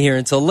didn't need to be here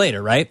until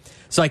later, right?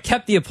 So I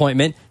kept the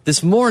appointment.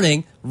 This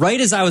morning, right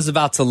as I was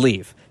about to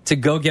leave to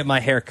go get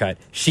my haircut,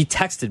 she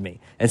texted me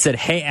and said,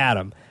 "Hey,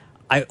 Adam,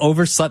 I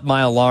overslept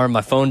my alarm.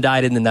 My phone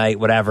died in the night,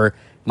 whatever.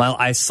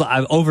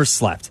 I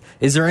overslept.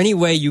 Is there any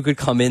way you could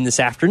come in this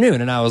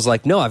afternoon?" And I was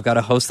like, "No, I've got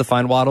to host the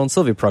Find Waddle and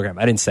Silvy program."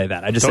 I didn't say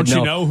that. I just said, "No."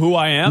 Don't you know who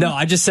I am? No,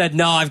 I just said,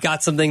 "No, I've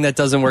got something that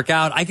doesn't work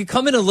out. I could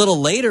come in a little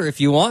later if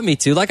you want me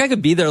to. Like, I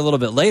could be there a little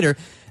bit later."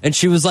 And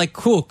she was like,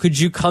 cool, could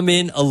you come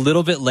in a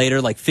little bit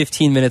later, like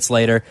 15 minutes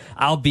later?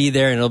 I'll be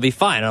there and it'll be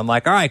fine. And I'm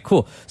like, all right,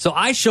 cool. So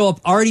I show up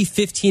already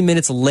 15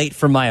 minutes late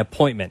for my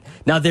appointment.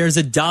 Now there's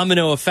a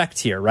domino effect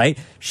here, right?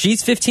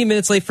 She's 15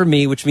 minutes late for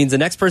me, which means the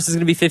next person's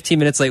going to be 15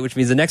 minutes late, which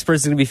means the next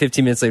person's going to be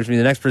 15 minutes late, which means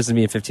the next person's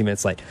going to be 15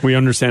 minutes late. We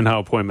understand how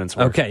appointments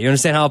work. Okay, you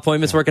understand how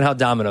appointments work and how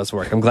dominoes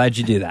work. I'm glad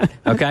you do that,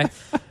 okay?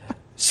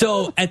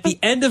 So at the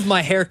end of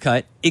my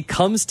haircut, it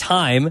comes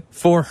time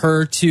for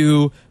her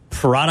to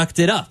product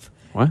it up.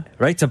 What?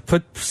 Right? To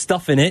put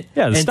stuff in it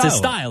and style to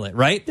style it,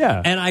 right? Yeah.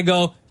 And I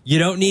go, you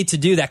don't need to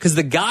do that, because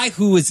the guy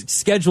who was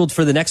scheduled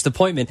for the next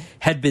appointment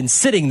had been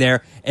sitting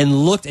there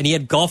and looked, and he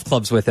had golf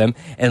clubs with him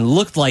and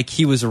looked like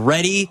he was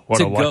ready What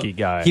to a go. lucky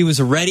guy. He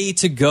was ready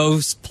to go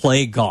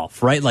play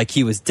golf, right? Like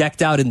he was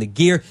decked out in the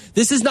gear.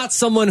 This is not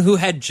someone who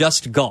had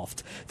just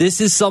golfed. This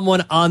is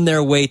someone on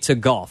their way to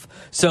golf.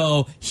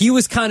 So he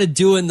was kind of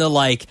doing the,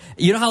 like,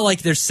 you know how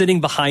like they're sitting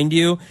behind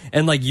you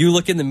and like you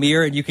look in the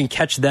mirror and you can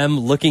catch them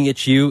looking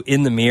at you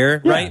in the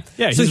mirror, right?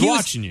 Yeah, so he's he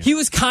watching you. He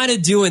was kind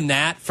of doing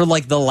that for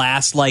like the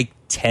last like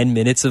 10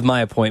 minutes of my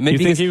appointment.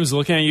 You think he was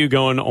looking at you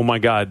going, oh my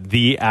God,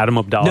 the Adam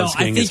Abdalla No, is I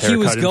getting his think he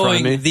haircut was in front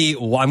of going me?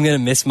 I'm going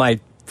to miss my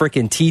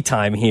freaking tea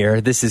time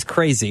here. This is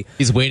crazy.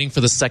 He's waiting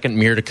for the second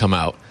mirror to come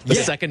out. The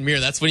second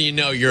mirror, that's when you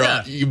know you're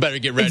on, you better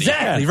get ready.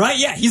 Exactly, right?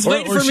 Yeah, he's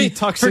waiting for me. Or she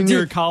tucks in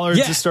your collar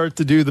to start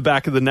to do the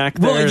back of the neck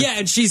there. Well, yeah,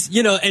 and she's,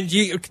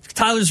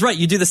 Tyler's right.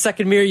 You do the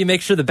second mirror, you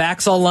make sure the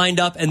back's all lined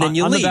up, and then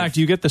you on leave. the back,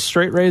 do you get the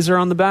straight razor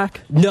on the back?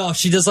 No,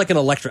 she does like an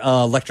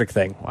electric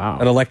thing. Wow.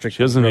 An electric.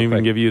 She doesn't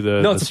even give you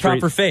the No, the it's a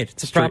straight, proper fade.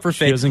 It's a straight- proper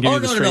fade. She doesn't give oh, you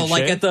the no, straight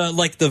like shave?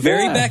 at the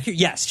very Yeah. back.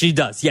 Yes, she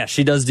does. Yeah,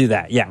 she does do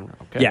that. Yeah.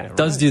 Okay, yeah,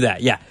 does do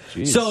that. Yeah.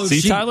 Jeez. So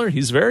See, Tyler,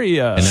 he's very...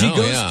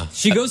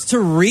 She goes to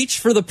reach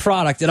for the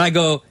product, and I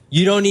go,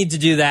 you don't need to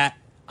do that.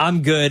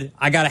 I'm good.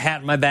 I got a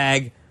hat in my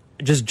bag.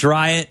 Just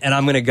dry it, and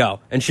I'm going to go.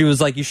 And she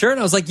was like, you sure? And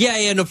I was like,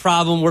 yeah, no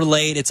problem. We're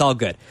late. It's all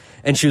good.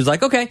 And she was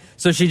like, okay.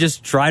 So she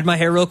just dried my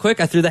hair real quick.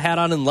 I threw the hat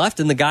on and left,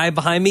 and the guy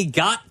behind me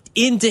got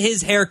into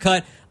his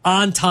haircut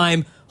on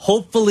time,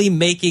 hopefully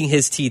making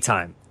his tea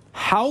time.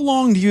 How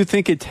long do you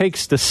think it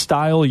takes to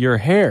style your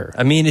hair?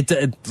 I mean,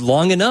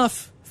 long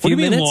enough. What do you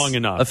mean minutes? long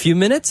enough? A few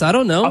minutes? I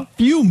don't know. A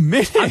few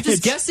minutes? I'm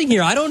just guessing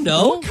here. I don't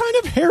know. What kind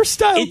of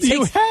hairstyle do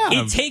you have?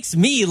 It takes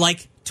me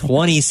like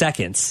 20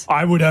 seconds.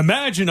 I would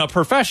imagine a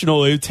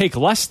professional, it would take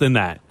less than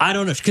that. I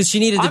don't know, because she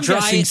needed to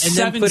dry it and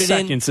then put it in.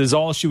 7 seconds is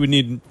all she would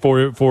need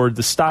for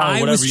the style,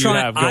 whatever you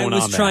have going on. I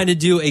was trying to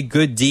do a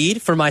good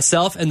deed for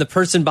myself and the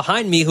person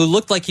behind me who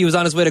looked like he was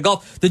on his way to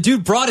golf. The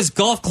dude brought his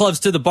golf clubs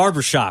to the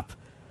barber shop.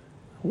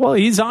 Well,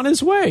 he's on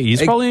his way.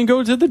 He's probably going to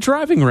go to the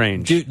driving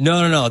range. Dude,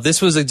 no.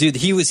 This was a dude.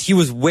 He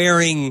was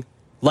wearing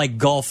like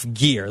golf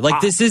gear. Like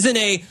this isn't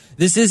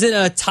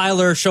a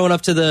Tyler showing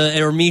up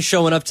to or me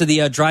showing up to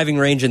the driving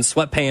range in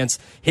sweatpants,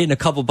 hitting a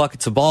couple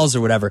buckets of balls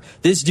or whatever.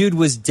 This dude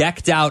was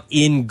decked out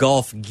in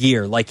golf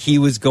gear, like he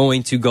was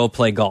going to go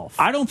play golf.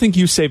 I don't think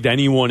you saved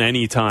anyone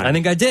any time. I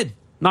think I did.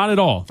 Not at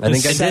all. I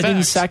think I did.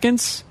 7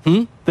 seconds?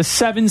 The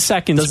 7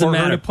 seconds Doesn't for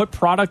her matter. to put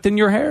product in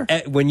your hair?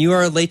 When you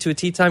are late to a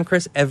tea time,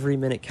 Chris, every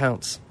minute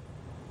counts.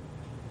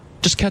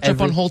 Just catch up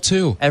on hole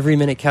 2. Every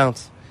minute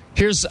counts.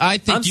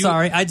 I'm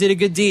sorry, I did a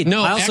good deed.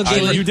 No, I also actually,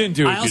 gave her, you didn't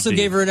do a I good also deed.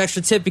 gave her an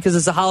extra tip because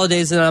it's the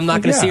holidays and I'm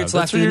not going to see her till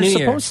that's after what the you're New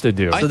Year. supposed to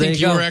do. I think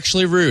you were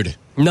actually rude.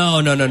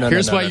 No.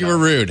 Here's why you were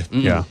rude.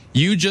 Yeah.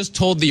 You just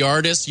told the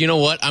artist, you know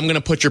what? I'm going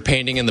to put your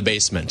painting in the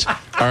basement. All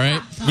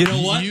right? You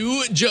know what?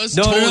 You just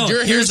No, told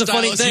your Here's the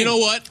funny hairstylist, thing. you know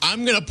what?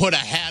 I'm going to put a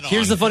hat on.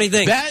 Here's the funny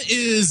thing. That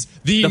is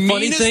the funny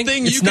meanest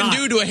thing it's you can not.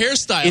 do to a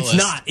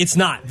hairstylist. It's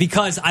not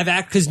because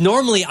because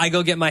normally I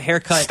go get my hair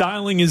cut.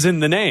 Styling is in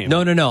the name.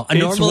 No. It's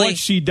Normally what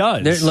she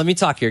does. Let me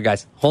talk here,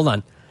 guys. Hold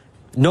on.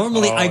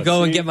 Normally I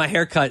go and see? get my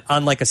hair cut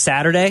on like a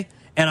Saturday,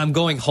 and I'm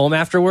going home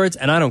afterwards,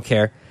 and I don't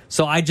care.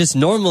 So I just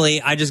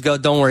go,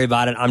 don't worry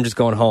about it. I'm just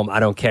going home.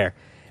 I don't care.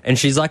 And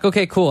she's like,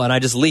 okay, cool. And I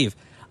just leave.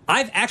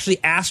 I've actually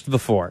asked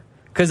before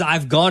because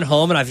I've gone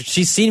home and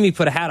she's seen me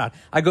put a hat on.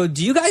 I go,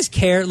 do you guys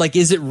care? Like,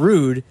 is it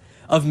rude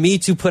of me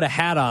to put a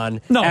hat on?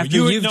 No, after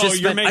you've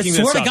just you're spent, making I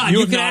swear this to up. God,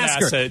 you can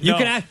ask her. You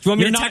can ask. Do you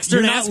want me to text her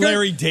and ask her?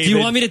 Larry David. Do you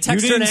want me to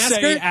text her and ask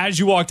say, her? As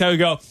you walked out, you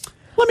go,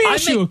 let me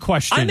ask you a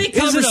question. I make Is it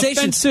conversations.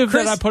 offensive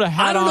Chris, that I put a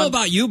hat on? I don't know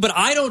about you, but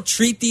I don't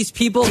treat these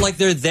people like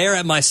they're there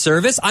at my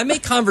service. I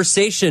make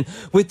conversation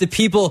with the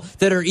people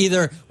that are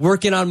either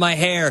working on my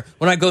hair,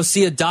 when I go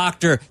see a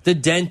doctor, the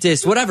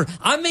dentist, whatever.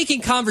 I'm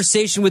making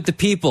conversation with the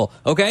people,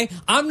 okay?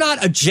 I'm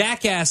not a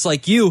jackass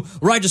like you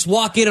where I just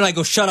walk in and I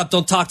go, shut up,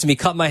 don't talk to me,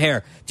 cut my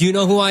hair. Do you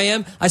know who I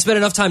am? I spend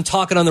enough time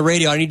talking on the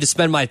radio. I need to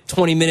spend my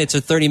 20 minutes or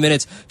 30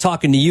 minutes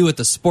talking to you at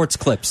the sports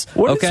clips,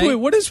 okay?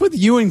 What is with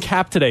you and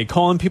Cap today,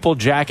 calling people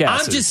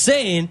jackasses? I'm just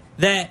saying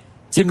that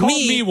to you called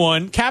me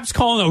one. Cap's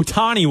calling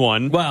Ohtani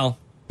one. Well,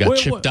 got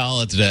Chip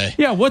Dalla today.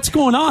 Yeah, what's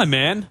going on,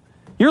 man?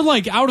 You're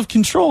like out of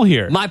control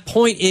here. My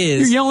point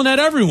is, you're yelling at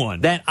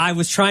everyone. That I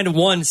was trying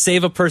to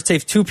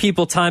save 2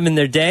 people time in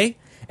their day,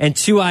 and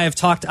 2,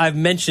 I've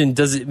mentioned,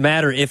 does it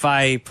matter if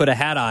I put a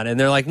hat on? And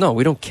they're like, no,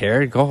 we don't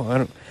care.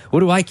 What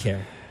do I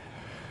care?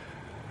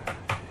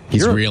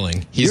 He's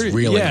reeling. He's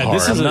reeling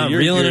hard. I'm not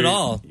reeling at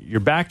all.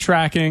 You're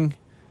backtracking.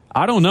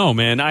 I don't know,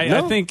 man.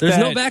 I think there's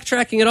no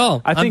backtracking at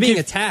all. I'm being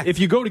attacked. If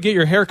you go to get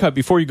your hair cut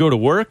before you go to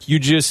work, you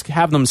just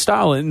have them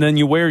style it, and then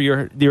you wear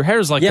your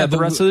hair's like that the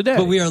rest of the day.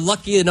 But we are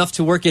lucky enough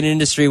to work in an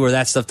industry where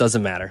that stuff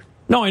doesn't matter.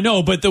 No, I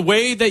know, but the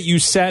way that you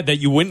said that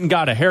you went and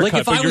got a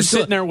haircut, but you're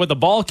sitting there with a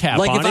ball cap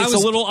on, it's a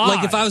little odd.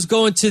 Like if I was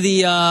going to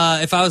the,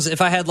 if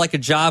I had like a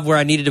job where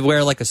I needed to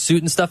wear like a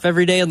suit and stuff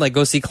every day and like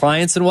go see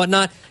clients and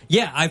whatnot,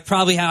 yeah,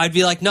 I'd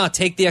be like, no,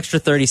 take the extra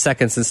 30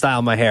 seconds and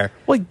style my hair.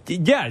 Like,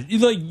 yeah,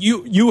 like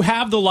you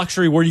have the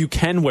luxury where you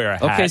can wear a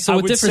hat. Okay, so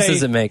what difference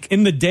does it make?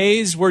 In the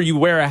days where you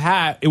wear a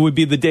hat, it would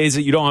be the days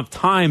that you don't have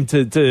time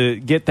to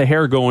get the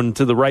hair going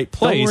to the right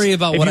place. Don't worry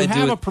about what I do. If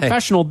you have a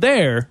professional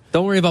there.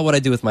 Don't worry about what I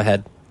do with my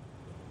head.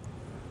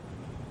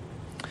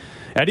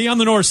 Eddie on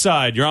the north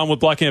side. You're on with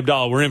Bleck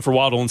Abdalla. We're in for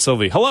Waddle and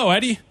Silvy. Hello,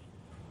 Eddie.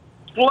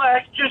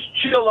 Bleck, just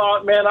chill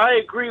out, man. I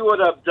agree with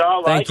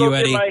Abdalla. Thank you,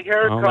 Eddie. Get my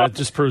haircut. That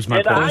just proves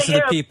my point. Those are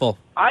the people.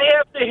 I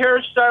have the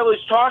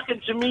hairstylist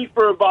talking to me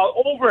for about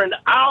over an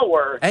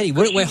hour. Eddie,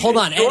 wait, hold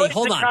on. Eddie,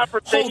 hold on.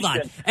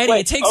 Eddie,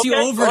 it takes you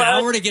over an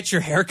hour to get your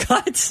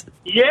haircut?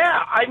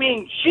 Yeah, I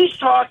mean, she's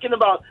talking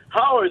about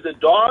how are the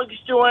dogs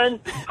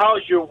doing?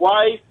 How's your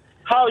wife?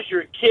 How's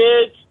your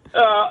kids?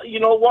 You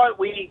know what?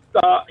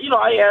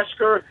 I asked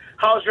her,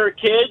 how's her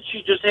kids?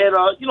 She just had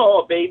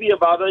a baby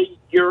about a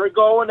year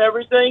ago and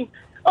everything.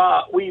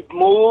 We've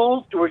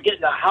moved. We're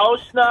getting a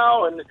house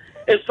now. And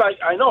it's like,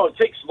 I know it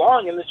takes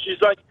long. And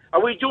she's like,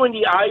 are we doing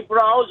the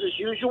eyebrows as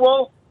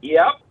usual?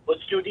 Yep.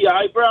 Let's do the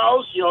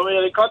eyebrows.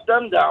 They cut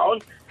them down.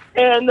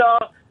 And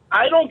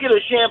I don't get a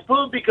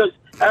shampoo because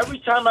every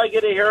time I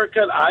get a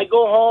haircut, I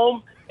go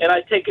home and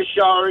I take a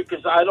shower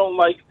because I don't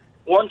like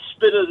one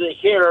spit of the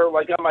hair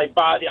like on my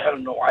body. I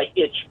don't know. I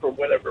itch for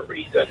whatever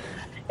reason.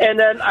 And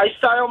then I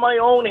style my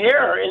own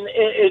hair, and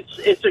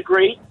it's a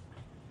great,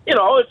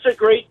 it's a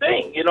great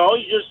thing. You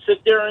just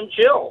sit there and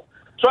chill.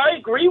 So I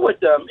agree with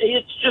them.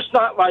 It's just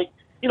not like,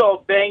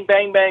 bang,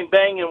 bang, bang,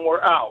 bang, and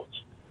we're out.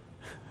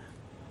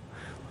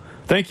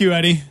 Thank you,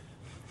 Eddie.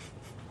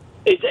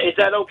 Is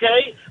that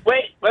okay?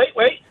 Wait.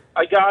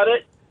 I got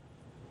it.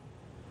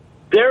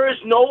 There is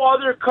no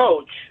other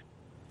coach.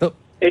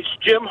 It's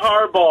Jim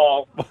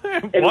Harbaugh.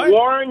 And What?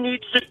 Warren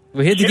needs to...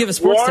 We had to give a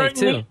sports take,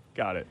 too.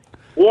 Got it.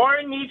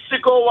 Warren needs to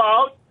go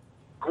out,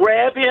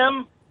 grab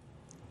him.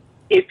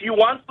 If you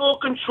want full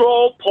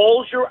control,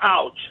 polls, you're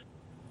out.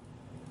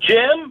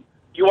 Jim,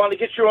 you want to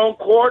get your own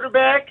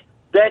quarterback?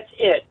 That's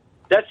it.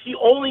 That's the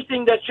only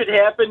thing that should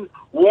happen.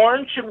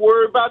 Warren should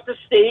worry about the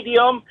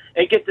stadium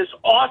and get this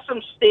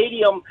awesome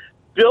stadium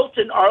built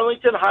in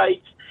Arlington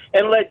Heights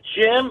and let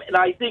Jim, and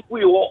I think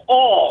we will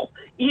all,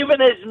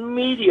 even as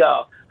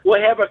media,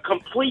 will have a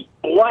complete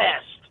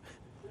blast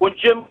when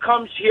Jim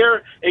comes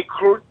here and,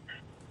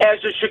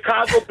 as a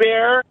Chicago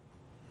Bear,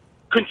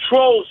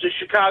 controls the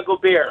Chicago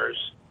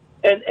Bears.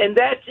 And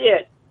that's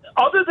it.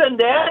 Other than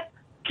that,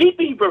 keep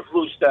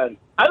Eberflus then.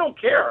 I don't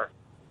care.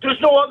 There's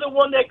no other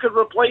one that could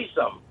replace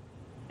him.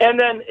 And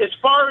then as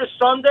far as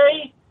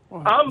Sunday,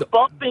 I'm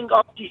bumping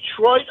up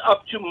Detroit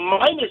up to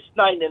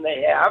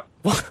 -9.5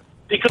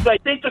 because I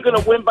think they're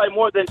going to win by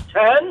more than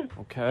 10.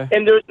 Okay.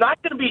 And there's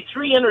not going to be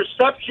 3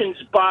 interceptions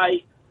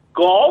by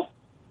Golf,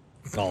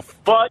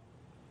 but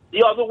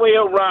the other way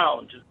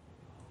around.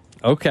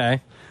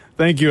 Okay.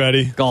 Thank you,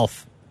 Eddie.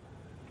 Golf.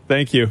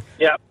 Thank you.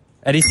 Yeah.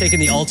 Eddie's taking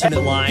the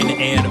alternate line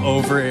and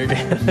over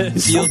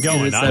field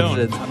going. I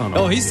don't know.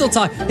 Oh, he's still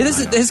talking.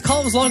 His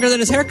call was longer than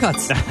his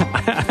haircuts.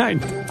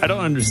 I don't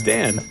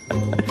understand.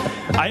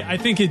 I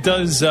think it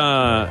does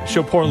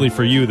show poorly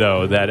for you,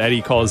 though, that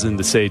Eddie calls in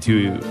to say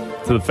to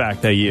the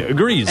fact that he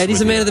agrees.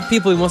 Eddie's a man of the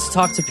people. He wants to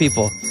talk to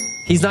people.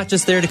 He's not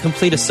just there to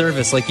complete a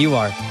service like you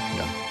are.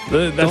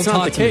 That's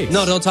not the case.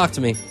 No, don't talk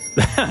to me.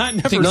 I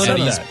think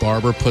Eddie's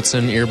barber puts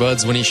in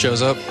earbuds when he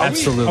shows up.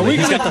 Absolutely.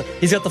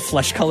 He's got the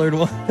flesh-colored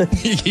one.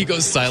 He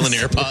goes silent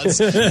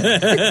AirPods.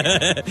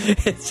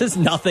 It's just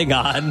nothing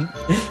on.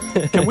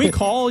 Can we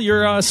call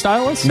your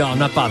stylist? No, I'm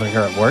not bothering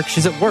her at work.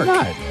 She's at work.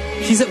 God.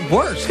 She's at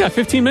work. She's got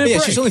 15 minutes. Yeah,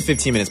 break. she's only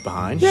 15 minutes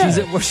behind. Yeah. She's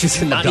at work.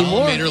 She's not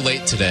anymore. Made her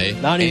late today.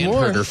 Not anymore.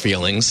 And hurt her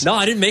feelings. No,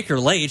 I didn't make her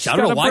late. I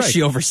don't know why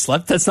she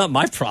overslept. That's not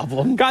my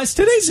problem. Guys,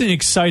 today's an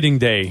exciting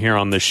day here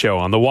on the show,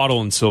 on the Waddle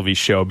and Silvy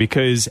show,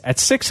 because at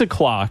 6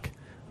 o'clock,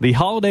 the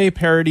holiday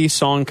parody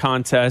song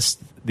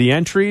contest, the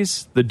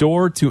entries, the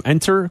door to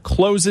enter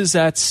closes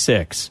at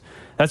 6.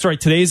 That's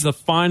right. Today's the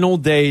final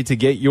day to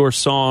get your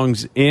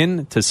songs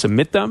in, to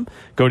submit them.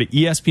 Go to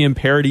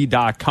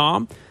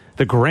espnparody.com.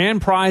 The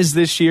grand prize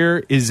this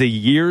year is a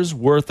year's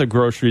worth of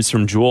groceries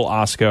from Jewel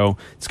Osco.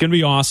 It's going to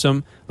be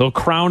awesome. They'll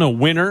crown a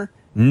winner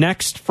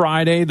next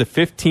Friday, the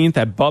 15th,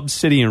 at Bub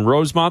City in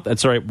Rosemont.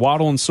 That's right,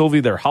 Waddle and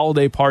Silvy, their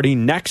holiday party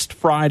next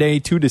Friday,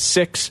 2 to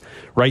 6,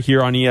 right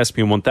here on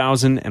ESPN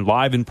 1000, and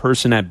live in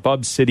person at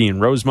Bub City in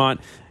Rosemont.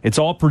 It's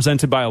all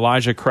presented by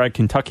Elijah Craig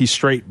Kentucky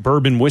Straight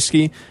Bourbon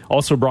Whiskey.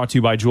 Also brought to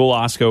you by Jewel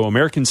Osco,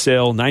 American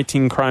Sale,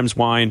 19 Crimes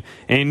Wine,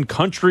 and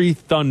Country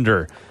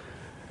Thunder.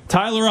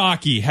 Tyler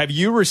Aki, have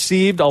you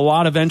received a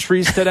lot of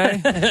entries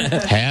today?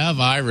 Have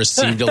I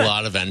received a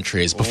lot of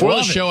entries? Before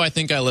the show, I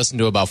think I listened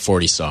to about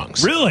 40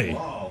 songs. Really?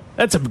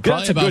 That's a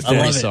Probably good about 40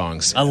 day.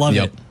 songs. I love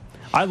it.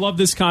 I love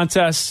this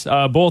contest.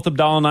 Both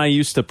Abdalla and I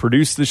used to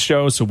produce the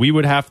show, so we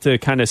would have to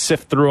kind of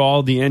sift through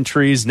all the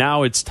entries.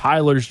 Now it's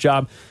Tyler's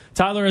job.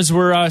 Tyler, as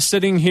we're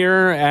sitting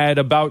here at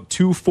about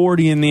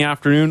 2:40 in the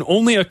afternoon,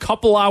 only a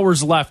couple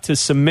hours left to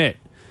submit.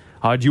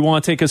 Do you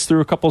want to take us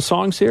through a couple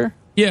songs here?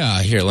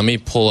 Yeah, here, let me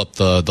pull up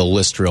the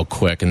list real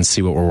quick and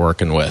see what we're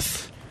working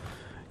with.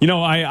 You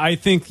know, I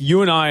think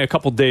you and I, a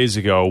couple days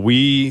ago,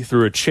 we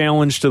threw a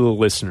challenge to the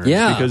listeners.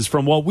 Yeah. Because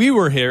from what we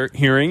were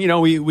hearing, you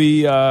know,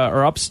 we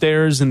are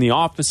upstairs in the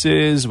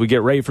offices. We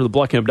get ready for the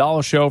Bleck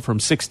Abdalla show from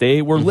 6 to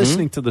 8. We're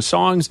listening to the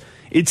songs.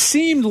 It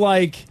seemed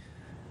like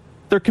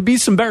there could be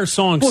some better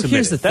songs submitted.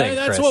 Here's the thing,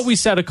 That's Chris. what we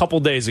said a couple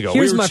days ago.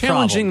 Here's we were my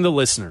challenging problem. the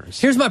listeners.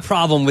 Here's my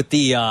problem with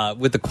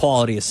the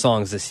quality of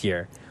songs this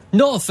year.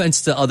 No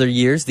offense to other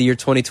years, the year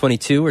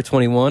 2022 or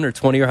 21 or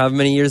 20 or however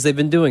many years they've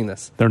been doing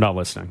this. They're not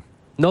listening.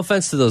 No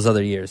offense to those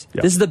other years.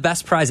 Yep. This is the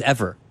best prize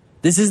ever.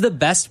 This is the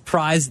best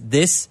prize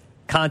this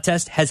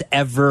contest has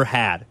ever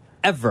had.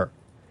 Ever.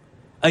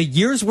 A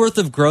year's worth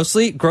of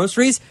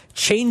groceries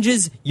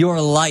changes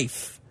your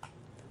life.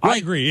 I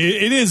agree.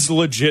 It is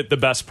legit the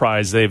best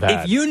prize they've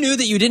had. If you knew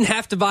that you didn't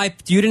have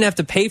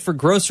to pay for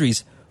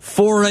groceries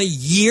for a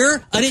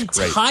year, an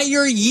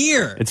entire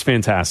year. It's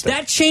fantastic.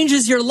 That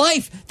changes your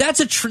life. That's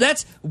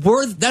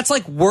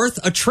like worth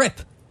a trip.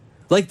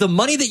 Like the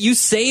money that you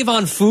save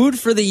on food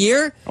for the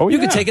year, you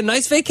could take a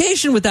nice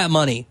vacation with that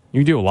money. You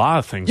can do a lot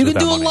of things You with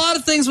can that do money. a lot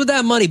of things with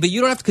that money, but you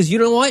don't have to, because you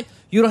know what?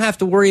 You don't have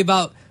to worry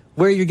about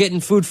where you're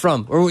getting food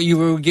from or you're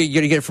going to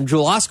get it from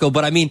Jewel Osco,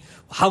 but I mean,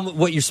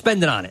 what you're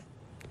spending on it.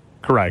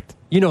 Correct.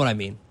 You know what I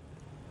mean.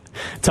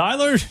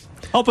 Tyler,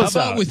 help us How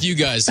about out. with you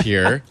guys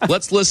here?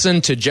 Let's listen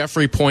to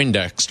Jeffrey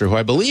Poindexter, who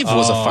I believe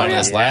was a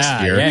finalist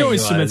last year. He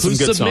always submits some who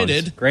good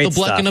submitted songs. Great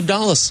the Bleck stuff. and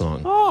Abdalla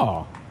song.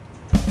 Oh.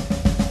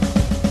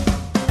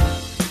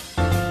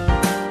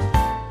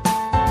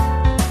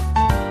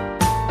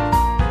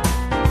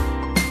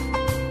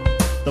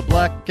 The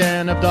Bleck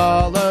and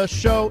Abdalla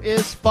show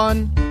is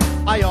fun.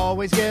 I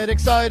always get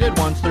excited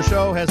once their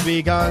show has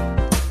begun.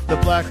 The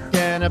Bleck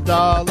and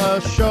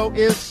Abdalla show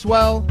is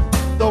swell,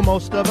 though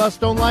most of us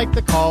don't like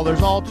the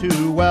callers all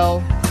too well.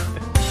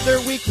 Their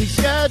weekly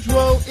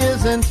schedule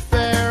isn't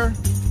fair.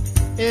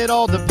 It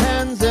all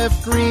depends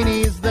if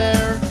Greenie's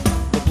there.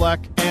 The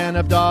Bleck and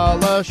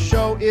Abdalla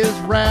show is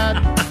rad.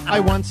 I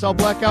once saw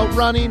Bleck out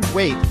running.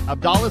 Wait,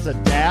 Abdalla's a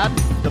dad?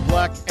 The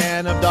Bleck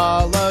and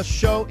Abdalla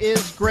show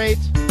is great.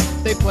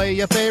 They play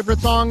your favorite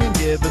song and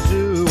give a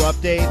zoo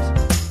update.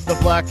 The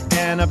Bleck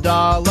and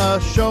Abdalla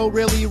show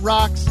really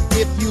rocks.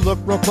 If you look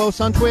real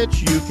close on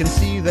Twitch, you can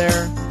see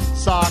their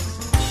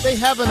socks. They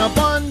have an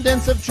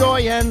abundance of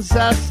joy and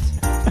zest.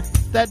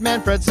 That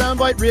Manfred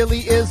soundbite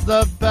really is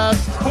the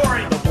best.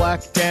 The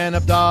Bleck and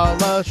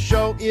Abdalla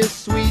show is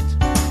sweet.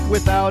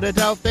 Without a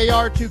doubt, they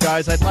are two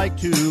guys I'd like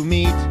to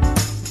meet.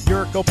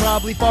 Jurko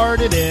probably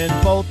farted in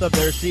both of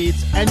their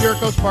seats, and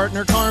Jurko's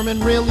partner Carmen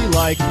really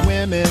likes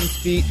women's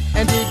feet.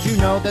 And did you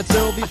know that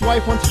Sylvie's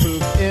wife once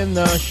pooped in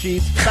the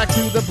sheets? Back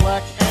to the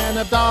Bleck and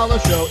Abdalla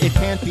show, it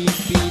can't be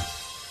beat.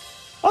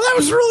 Oh, that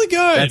was really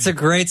good. That's a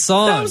great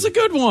song. That was a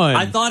good one.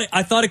 I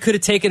thought it could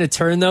have taken a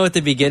turn though at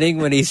the beginning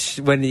when he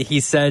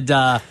said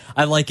I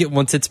like it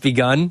once it's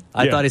begun.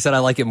 I thought he said I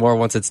like it more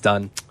once it's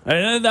done.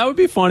 That would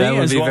be funny. That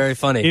would as be well. very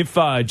funny. If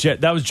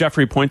that was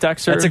Jeffrey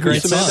Poindexter. That's a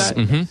great who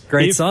submitted song. that.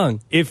 Great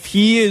song. If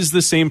he is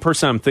the same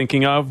person I'm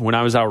thinking of when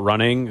I was out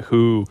running,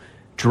 who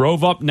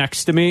drove up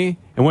next to me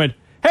and went,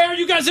 "Hey, are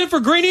you guys in for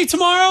Greenie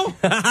tomorrow?"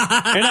 And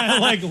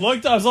I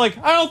looked, I was like,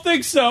 "I don't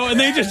think so," and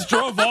they just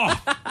drove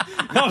off.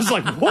 And I was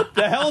like, "What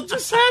the hell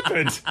just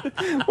happened?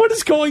 What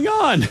is going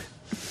on?"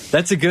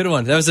 That's a good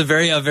one. That was a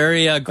very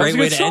great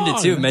way to end it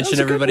too. Mention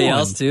everybody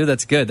else too.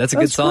 That's good. That's a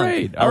good song.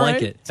 Great. I All like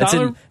right. it.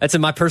 Tyler? That's in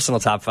my personal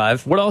top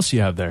 5. What else do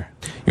you have there?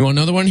 You want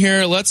another one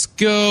here? Let's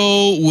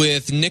go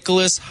with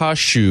Nicholas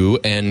Hashu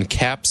and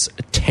Cap's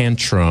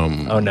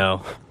Tantrum. Oh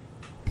no.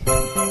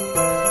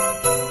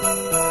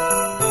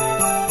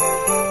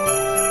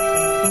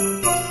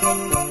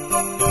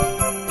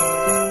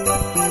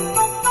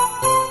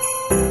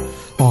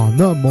 On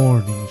the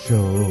morning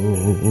show,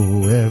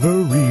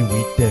 every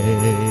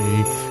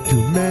weekday,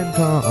 two men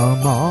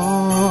come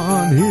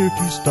on here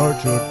to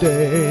start your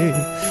day.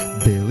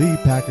 Billy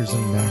Packers a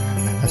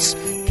mass,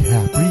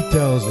 Cap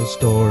retells a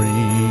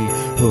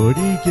story,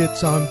 Hoodie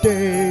gets on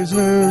Dave's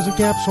nerves, and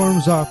Cap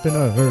storms off in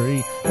a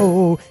hurry.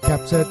 Oh,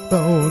 Cap's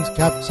headphones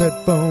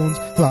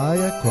fly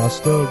across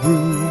the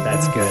room.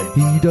 That's good.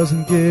 He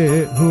doesn't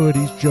get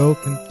Hoodie's joke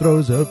and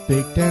throws a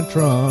big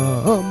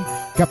tantrum.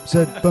 Cap's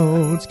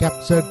headphones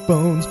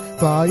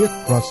fly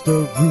across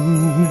the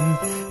room.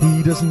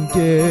 He doesn't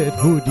get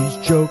Hoodie's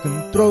joke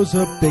and throws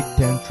a big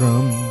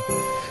tantrum.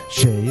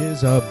 Shay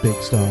is a big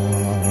star,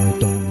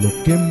 don't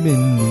look him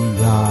in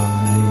the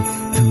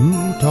eye.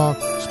 To talk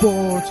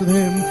sports with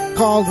him,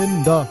 call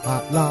in the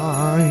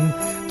hotline.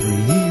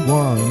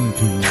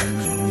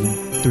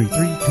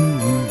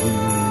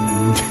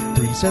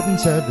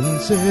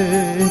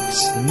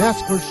 312-332-3776 and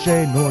ask for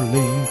Shane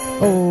Orlean.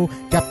 Oh,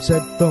 Cap's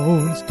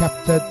headphones,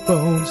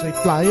 they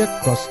fly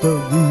across the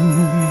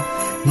room.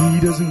 He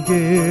doesn't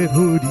get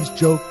hoodies,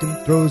 joking,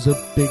 throws a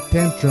big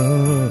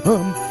tantrum.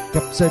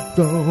 Cap's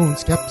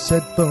headphones,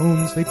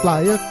 they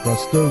fly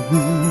across the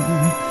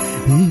room.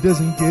 He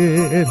doesn't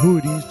get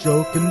hoodies,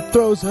 joking,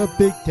 throws a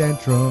big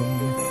tantrum.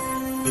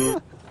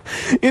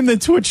 In the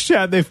Twitch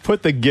chat, they've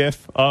put the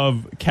GIF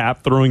of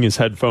Cap throwing his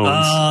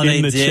headphones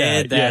in the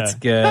chat. That's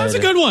good. That was a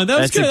good one. That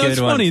was good. That was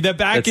funny. That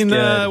back in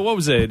the, what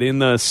was it, in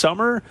the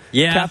summer?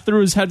 Yeah. Cap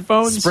threw his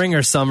headphones. Spring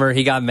or summer,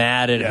 he got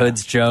mad at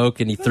Hood's joke,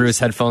 and he threw his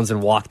headphones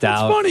and walked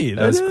out. It's funny.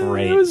 That was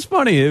great. It was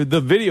funny.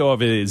 The video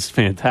of it is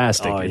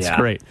fantastic. It's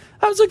great.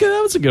 That was a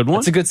good one.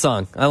 It's a good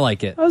song. I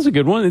like it. That was a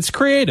good one. It's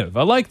creative.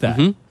 I like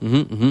that.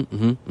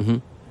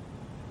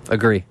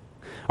 Agree.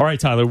 All right,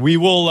 Tyler. We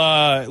will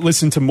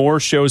listen to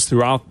more shows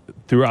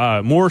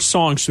more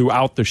songs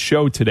throughout the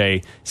show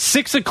today.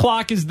 6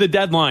 o'clock is the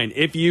deadline.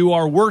 If you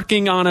are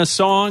working on a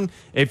song,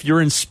 if you're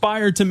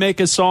inspired to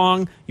make a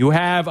song, you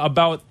have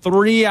about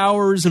 3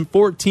 hours and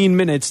 14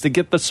 minutes to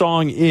get the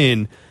song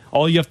in.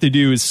 All you have to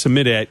do is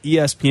submit it at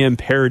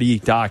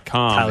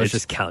espnparody.com. Tyler's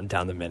just counting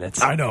down the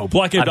minutes. I know.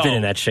 Bleck Abdalla. I've been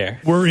in that chair.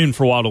 We're in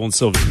for Waddle and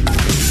Silvy.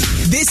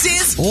 This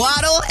is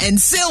Waddle and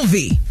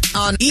Silvy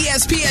on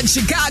ESPN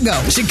Chicago,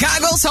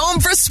 Chicago's home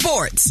for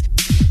sports.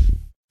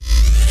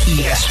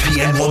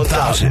 ESPN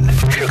 1000,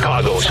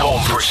 Chicago's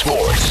home for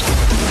sports.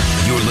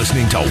 You're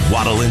listening to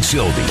Waddle and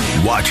Silvy.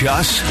 Watch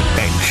us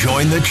and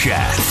join the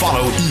chat.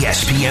 Follow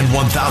ESPN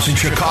 1000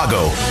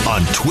 Chicago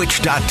on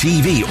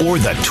twitch.tv or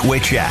the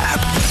Twitch app.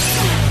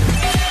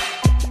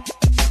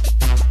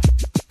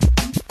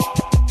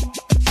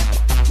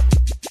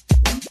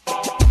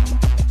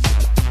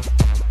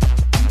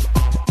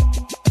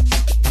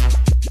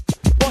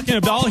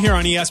 Abdalla here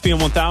on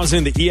ESPN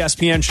 1000, the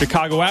ESPN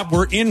Chicago app.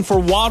 We're in for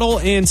Waddle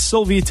and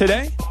Silvy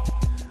today,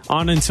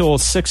 on until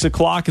 6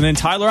 o'clock. And then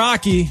Tyler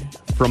Aki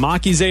from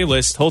Aki's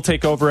A-List, he'll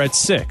take over at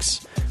 6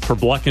 for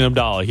Bleck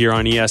Abdalla here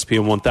on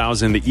ESPN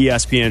 1000, the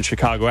ESPN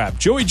Chicago app.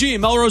 Joey G,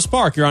 Melrose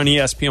Park, you're on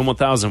ESPN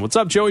 1000. What's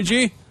up, Joey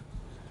G?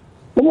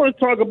 I want to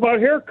talk about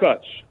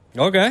haircuts.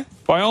 Okay.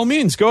 By all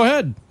means, go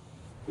ahead.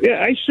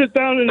 Yeah, I sit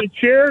down in the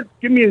chair,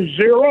 give me a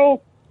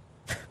 0,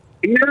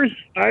 ears,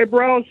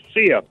 eyebrows,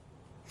 see ya.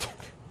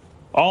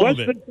 All Less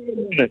of it. than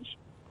 10 minutes.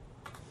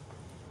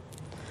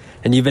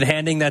 And you've been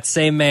handing that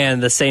same man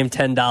the same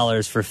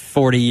 $10 for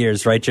 40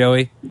 years, right,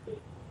 Joey?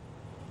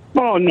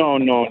 Oh, no.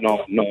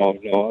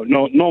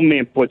 No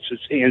man puts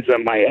his hands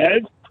on my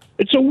head.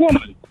 It's a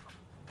woman.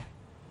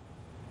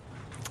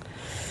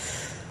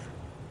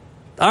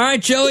 All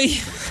right, Joey.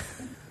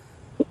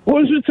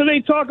 Was it today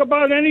talk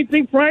about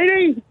anything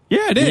Friday?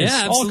 Yeah, it is.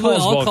 Yeah, absolutely.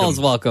 All calls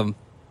welcome.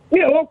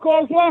 Yeah, all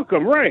calls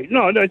welcome. Right.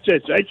 No, that's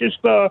it. I just,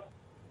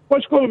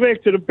 let's go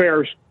back to the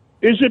Bears.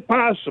 Is it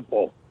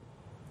possible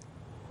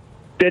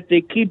that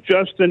they keep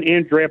Justin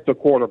and draft a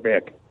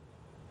quarterback?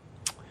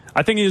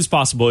 I think it is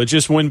possible. It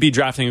just wouldn't be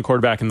drafting a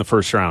quarterback in the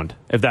first round,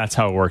 if that's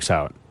how it works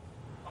out.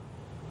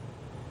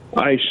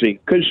 I see.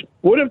 Because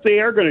what if they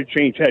are going to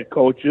change head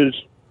coaches,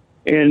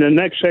 and the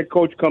next head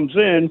coach comes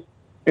in,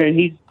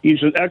 and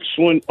he's an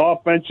excellent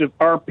offensive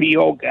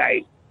RPO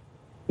guy?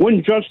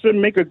 Wouldn't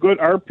Justin make a good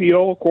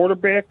RPO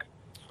quarterback?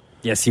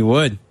 Yes, he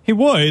would. He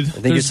would. I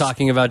think you're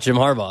talking about Jim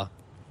Harbaugh.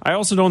 I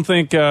also don't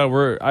think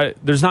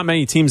there's not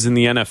many teams in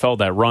the NFL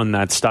that run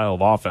that style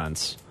of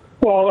offense.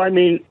 Well, I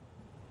mean,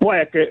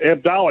 Bleck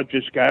Abdalla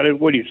just got it.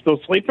 What, are you still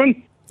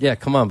sleeping? Yeah,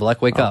 come on,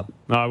 Bleck, wake up.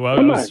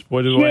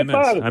 What did I miss?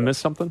 I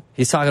missed something?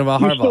 He's talking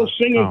about You Harbaugh. still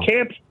singing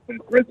Caps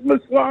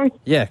Christmas song?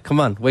 Yeah, come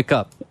on, wake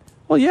up.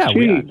 Well, yeah,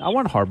 I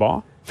want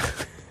Harbaugh.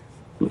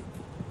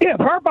 Yeah, if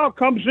Harbaugh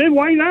comes in,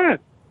 why not?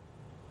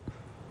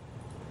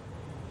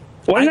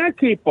 Why not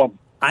keep him?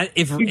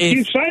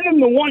 You sign him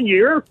to 1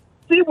 year,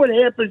 see what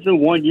happens in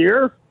 1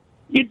 year.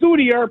 You do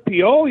the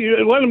RPO,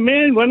 you let him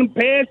in, let him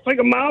pass, take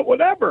him out,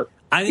 whatever.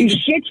 He's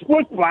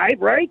 6'5",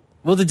 right?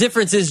 Well, the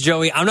difference is,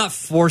 Joey, I'm not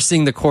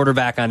forcing the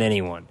quarterback on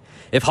anyone.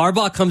 If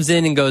Harbaugh comes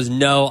in and goes,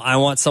 no, I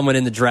want someone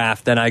in the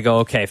draft, then I go,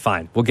 okay,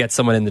 fine, we'll get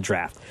someone in the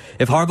draft.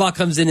 If Harbaugh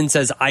comes in and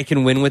says, I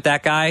can win with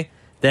that guy,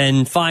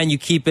 then fine, you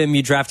keep him,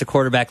 you draft a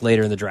quarterback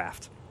later in the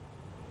draft.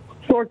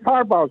 So it's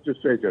Harbaugh's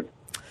decision.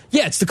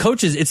 Yeah, it's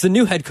the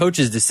new head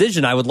coach's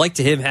decision. I would like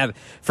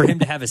for him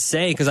to have a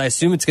say, because I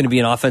assume it's going to be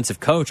an offensive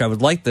coach. I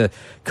would like the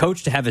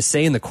coach to have a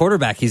say in the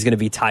quarterback he's going to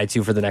be tied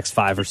to for the next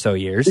 5 or so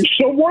years.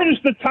 So where does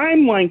the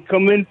timeline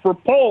come in for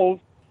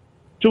Poles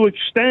to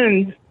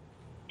extend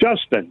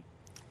Justin?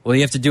 Well,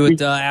 you have to do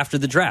it after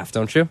the draft,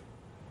 don't you?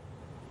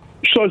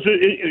 So is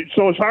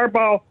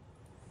Harbaugh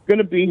going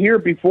to be here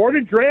before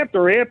the draft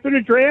or after the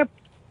draft?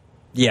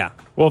 Yeah.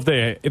 Well,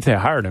 if they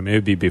hired him, it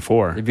would be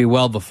before. It'd be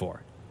well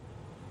before.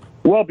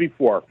 Well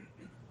before.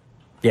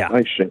 Yeah.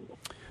 I see.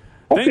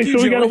 Okay,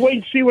 so we got to wait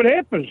and see what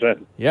happens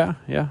then. Yeah.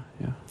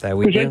 That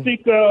we do. I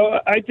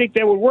think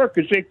that would work,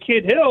 because that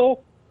kid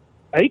Hill,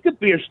 he could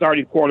be a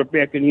starting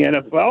quarterback in the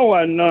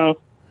NFL, and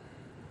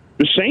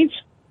The Saints?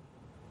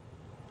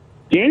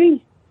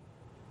 Danny?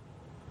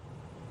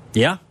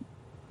 Yeah.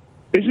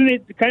 Isn't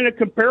it kind of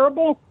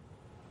comparable?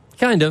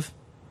 Kind of.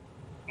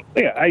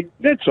 Yeah,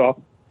 that's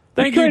all.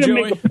 Thank I'm you, trying to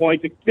Joey. make a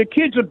point. The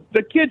kid's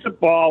a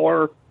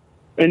baller,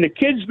 and the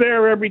kid's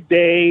there every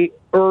day,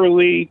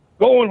 early,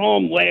 going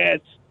home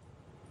last.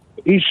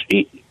 He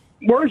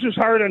wears his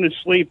heart on his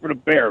sleeve for the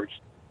Bears.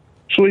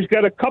 So he's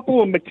got a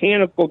couple of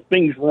mechanical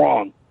things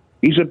wrong.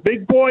 He's a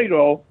big boy,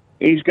 though,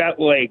 and he's got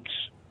legs.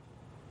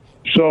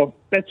 So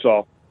that's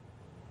all.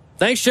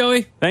 Thanks,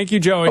 Joey. Thank you,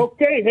 Joey.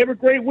 Okay, have a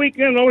great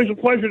weekend. Always a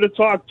pleasure to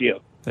talk to you.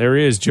 There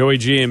he is, Joey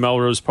G in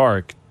Melrose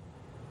Park.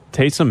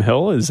 Taysom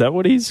Hill, is that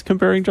what he's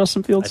comparing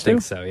Justin Fields to? I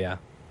think so, yeah.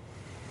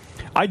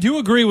 I do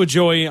agree with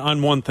Joey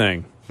on one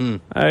thing.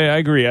 I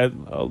agree. A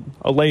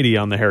lady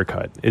on the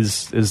haircut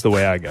is the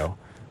way I go.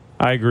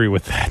 I agree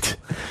with that.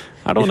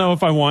 I don't know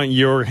if I want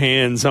your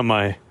hands on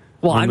my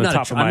Well, on I'm the not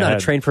top of my I'm not head.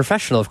 a trained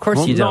professional. Of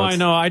course you don't.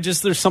 No, I know.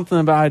 There's something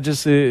about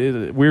it.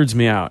 It weirds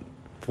me out.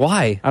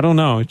 Why? I don't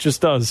know. It just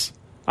does.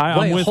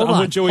 I'm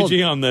with Joey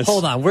G on this.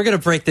 Hold on, we're gonna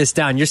break this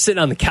down. You're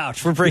sitting on the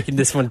couch. We're breaking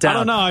this one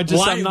down. I don't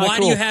know. I'm not why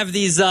do cool. you have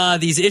these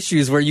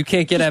issues where you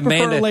can't get a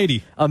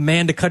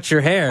man to cut your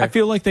hair? I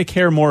feel like they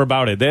care more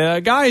about it.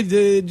 The guy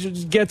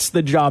just gets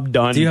the job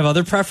done. Do you have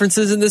other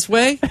preferences in this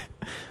way?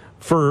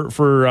 for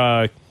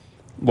other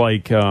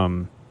things?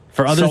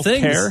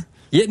 self-care?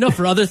 Yeah, no,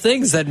 for other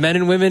things that men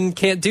and women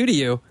can't do to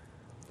you.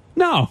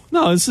 No,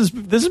 this is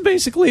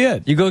basically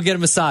it. You go get a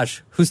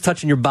massage. Who's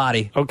touching your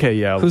body? Okay,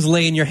 yeah. Who's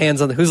laying their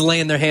hands on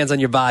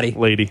your body?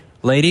 Lady.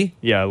 Lady?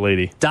 Yeah,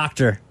 lady.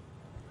 Doctor.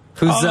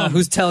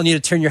 Who's telling you to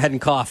turn your head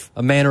and cough?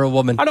 A man or a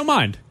woman? I don't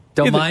mind.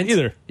 Don't mind?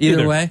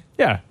 Either way?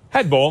 Yeah.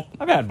 Head bowl.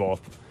 I've had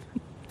both.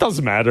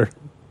 Doesn't matter.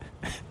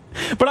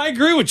 But I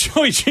agree with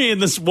Joey G in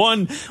this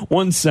one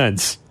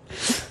sense.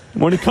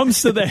 When it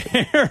comes to the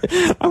hair,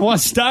 I want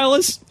a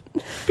stylist.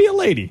 Be a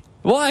lady.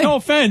 Why? No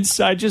offense.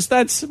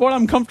 That's what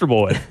I'm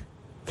comfortable with.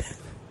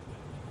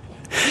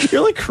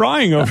 You're like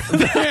crying over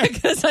there.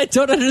 Because I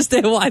don't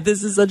understand why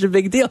this is such a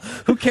big deal.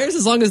 Who cares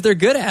as long as they're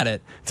good at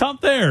it? It's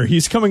up there.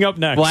 He's coming up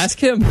next. Well, ask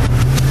him.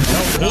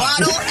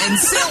 Waddle and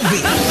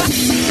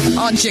Silvy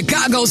on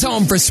Chicago's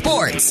home for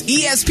sports,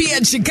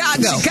 ESPN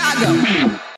Chicago.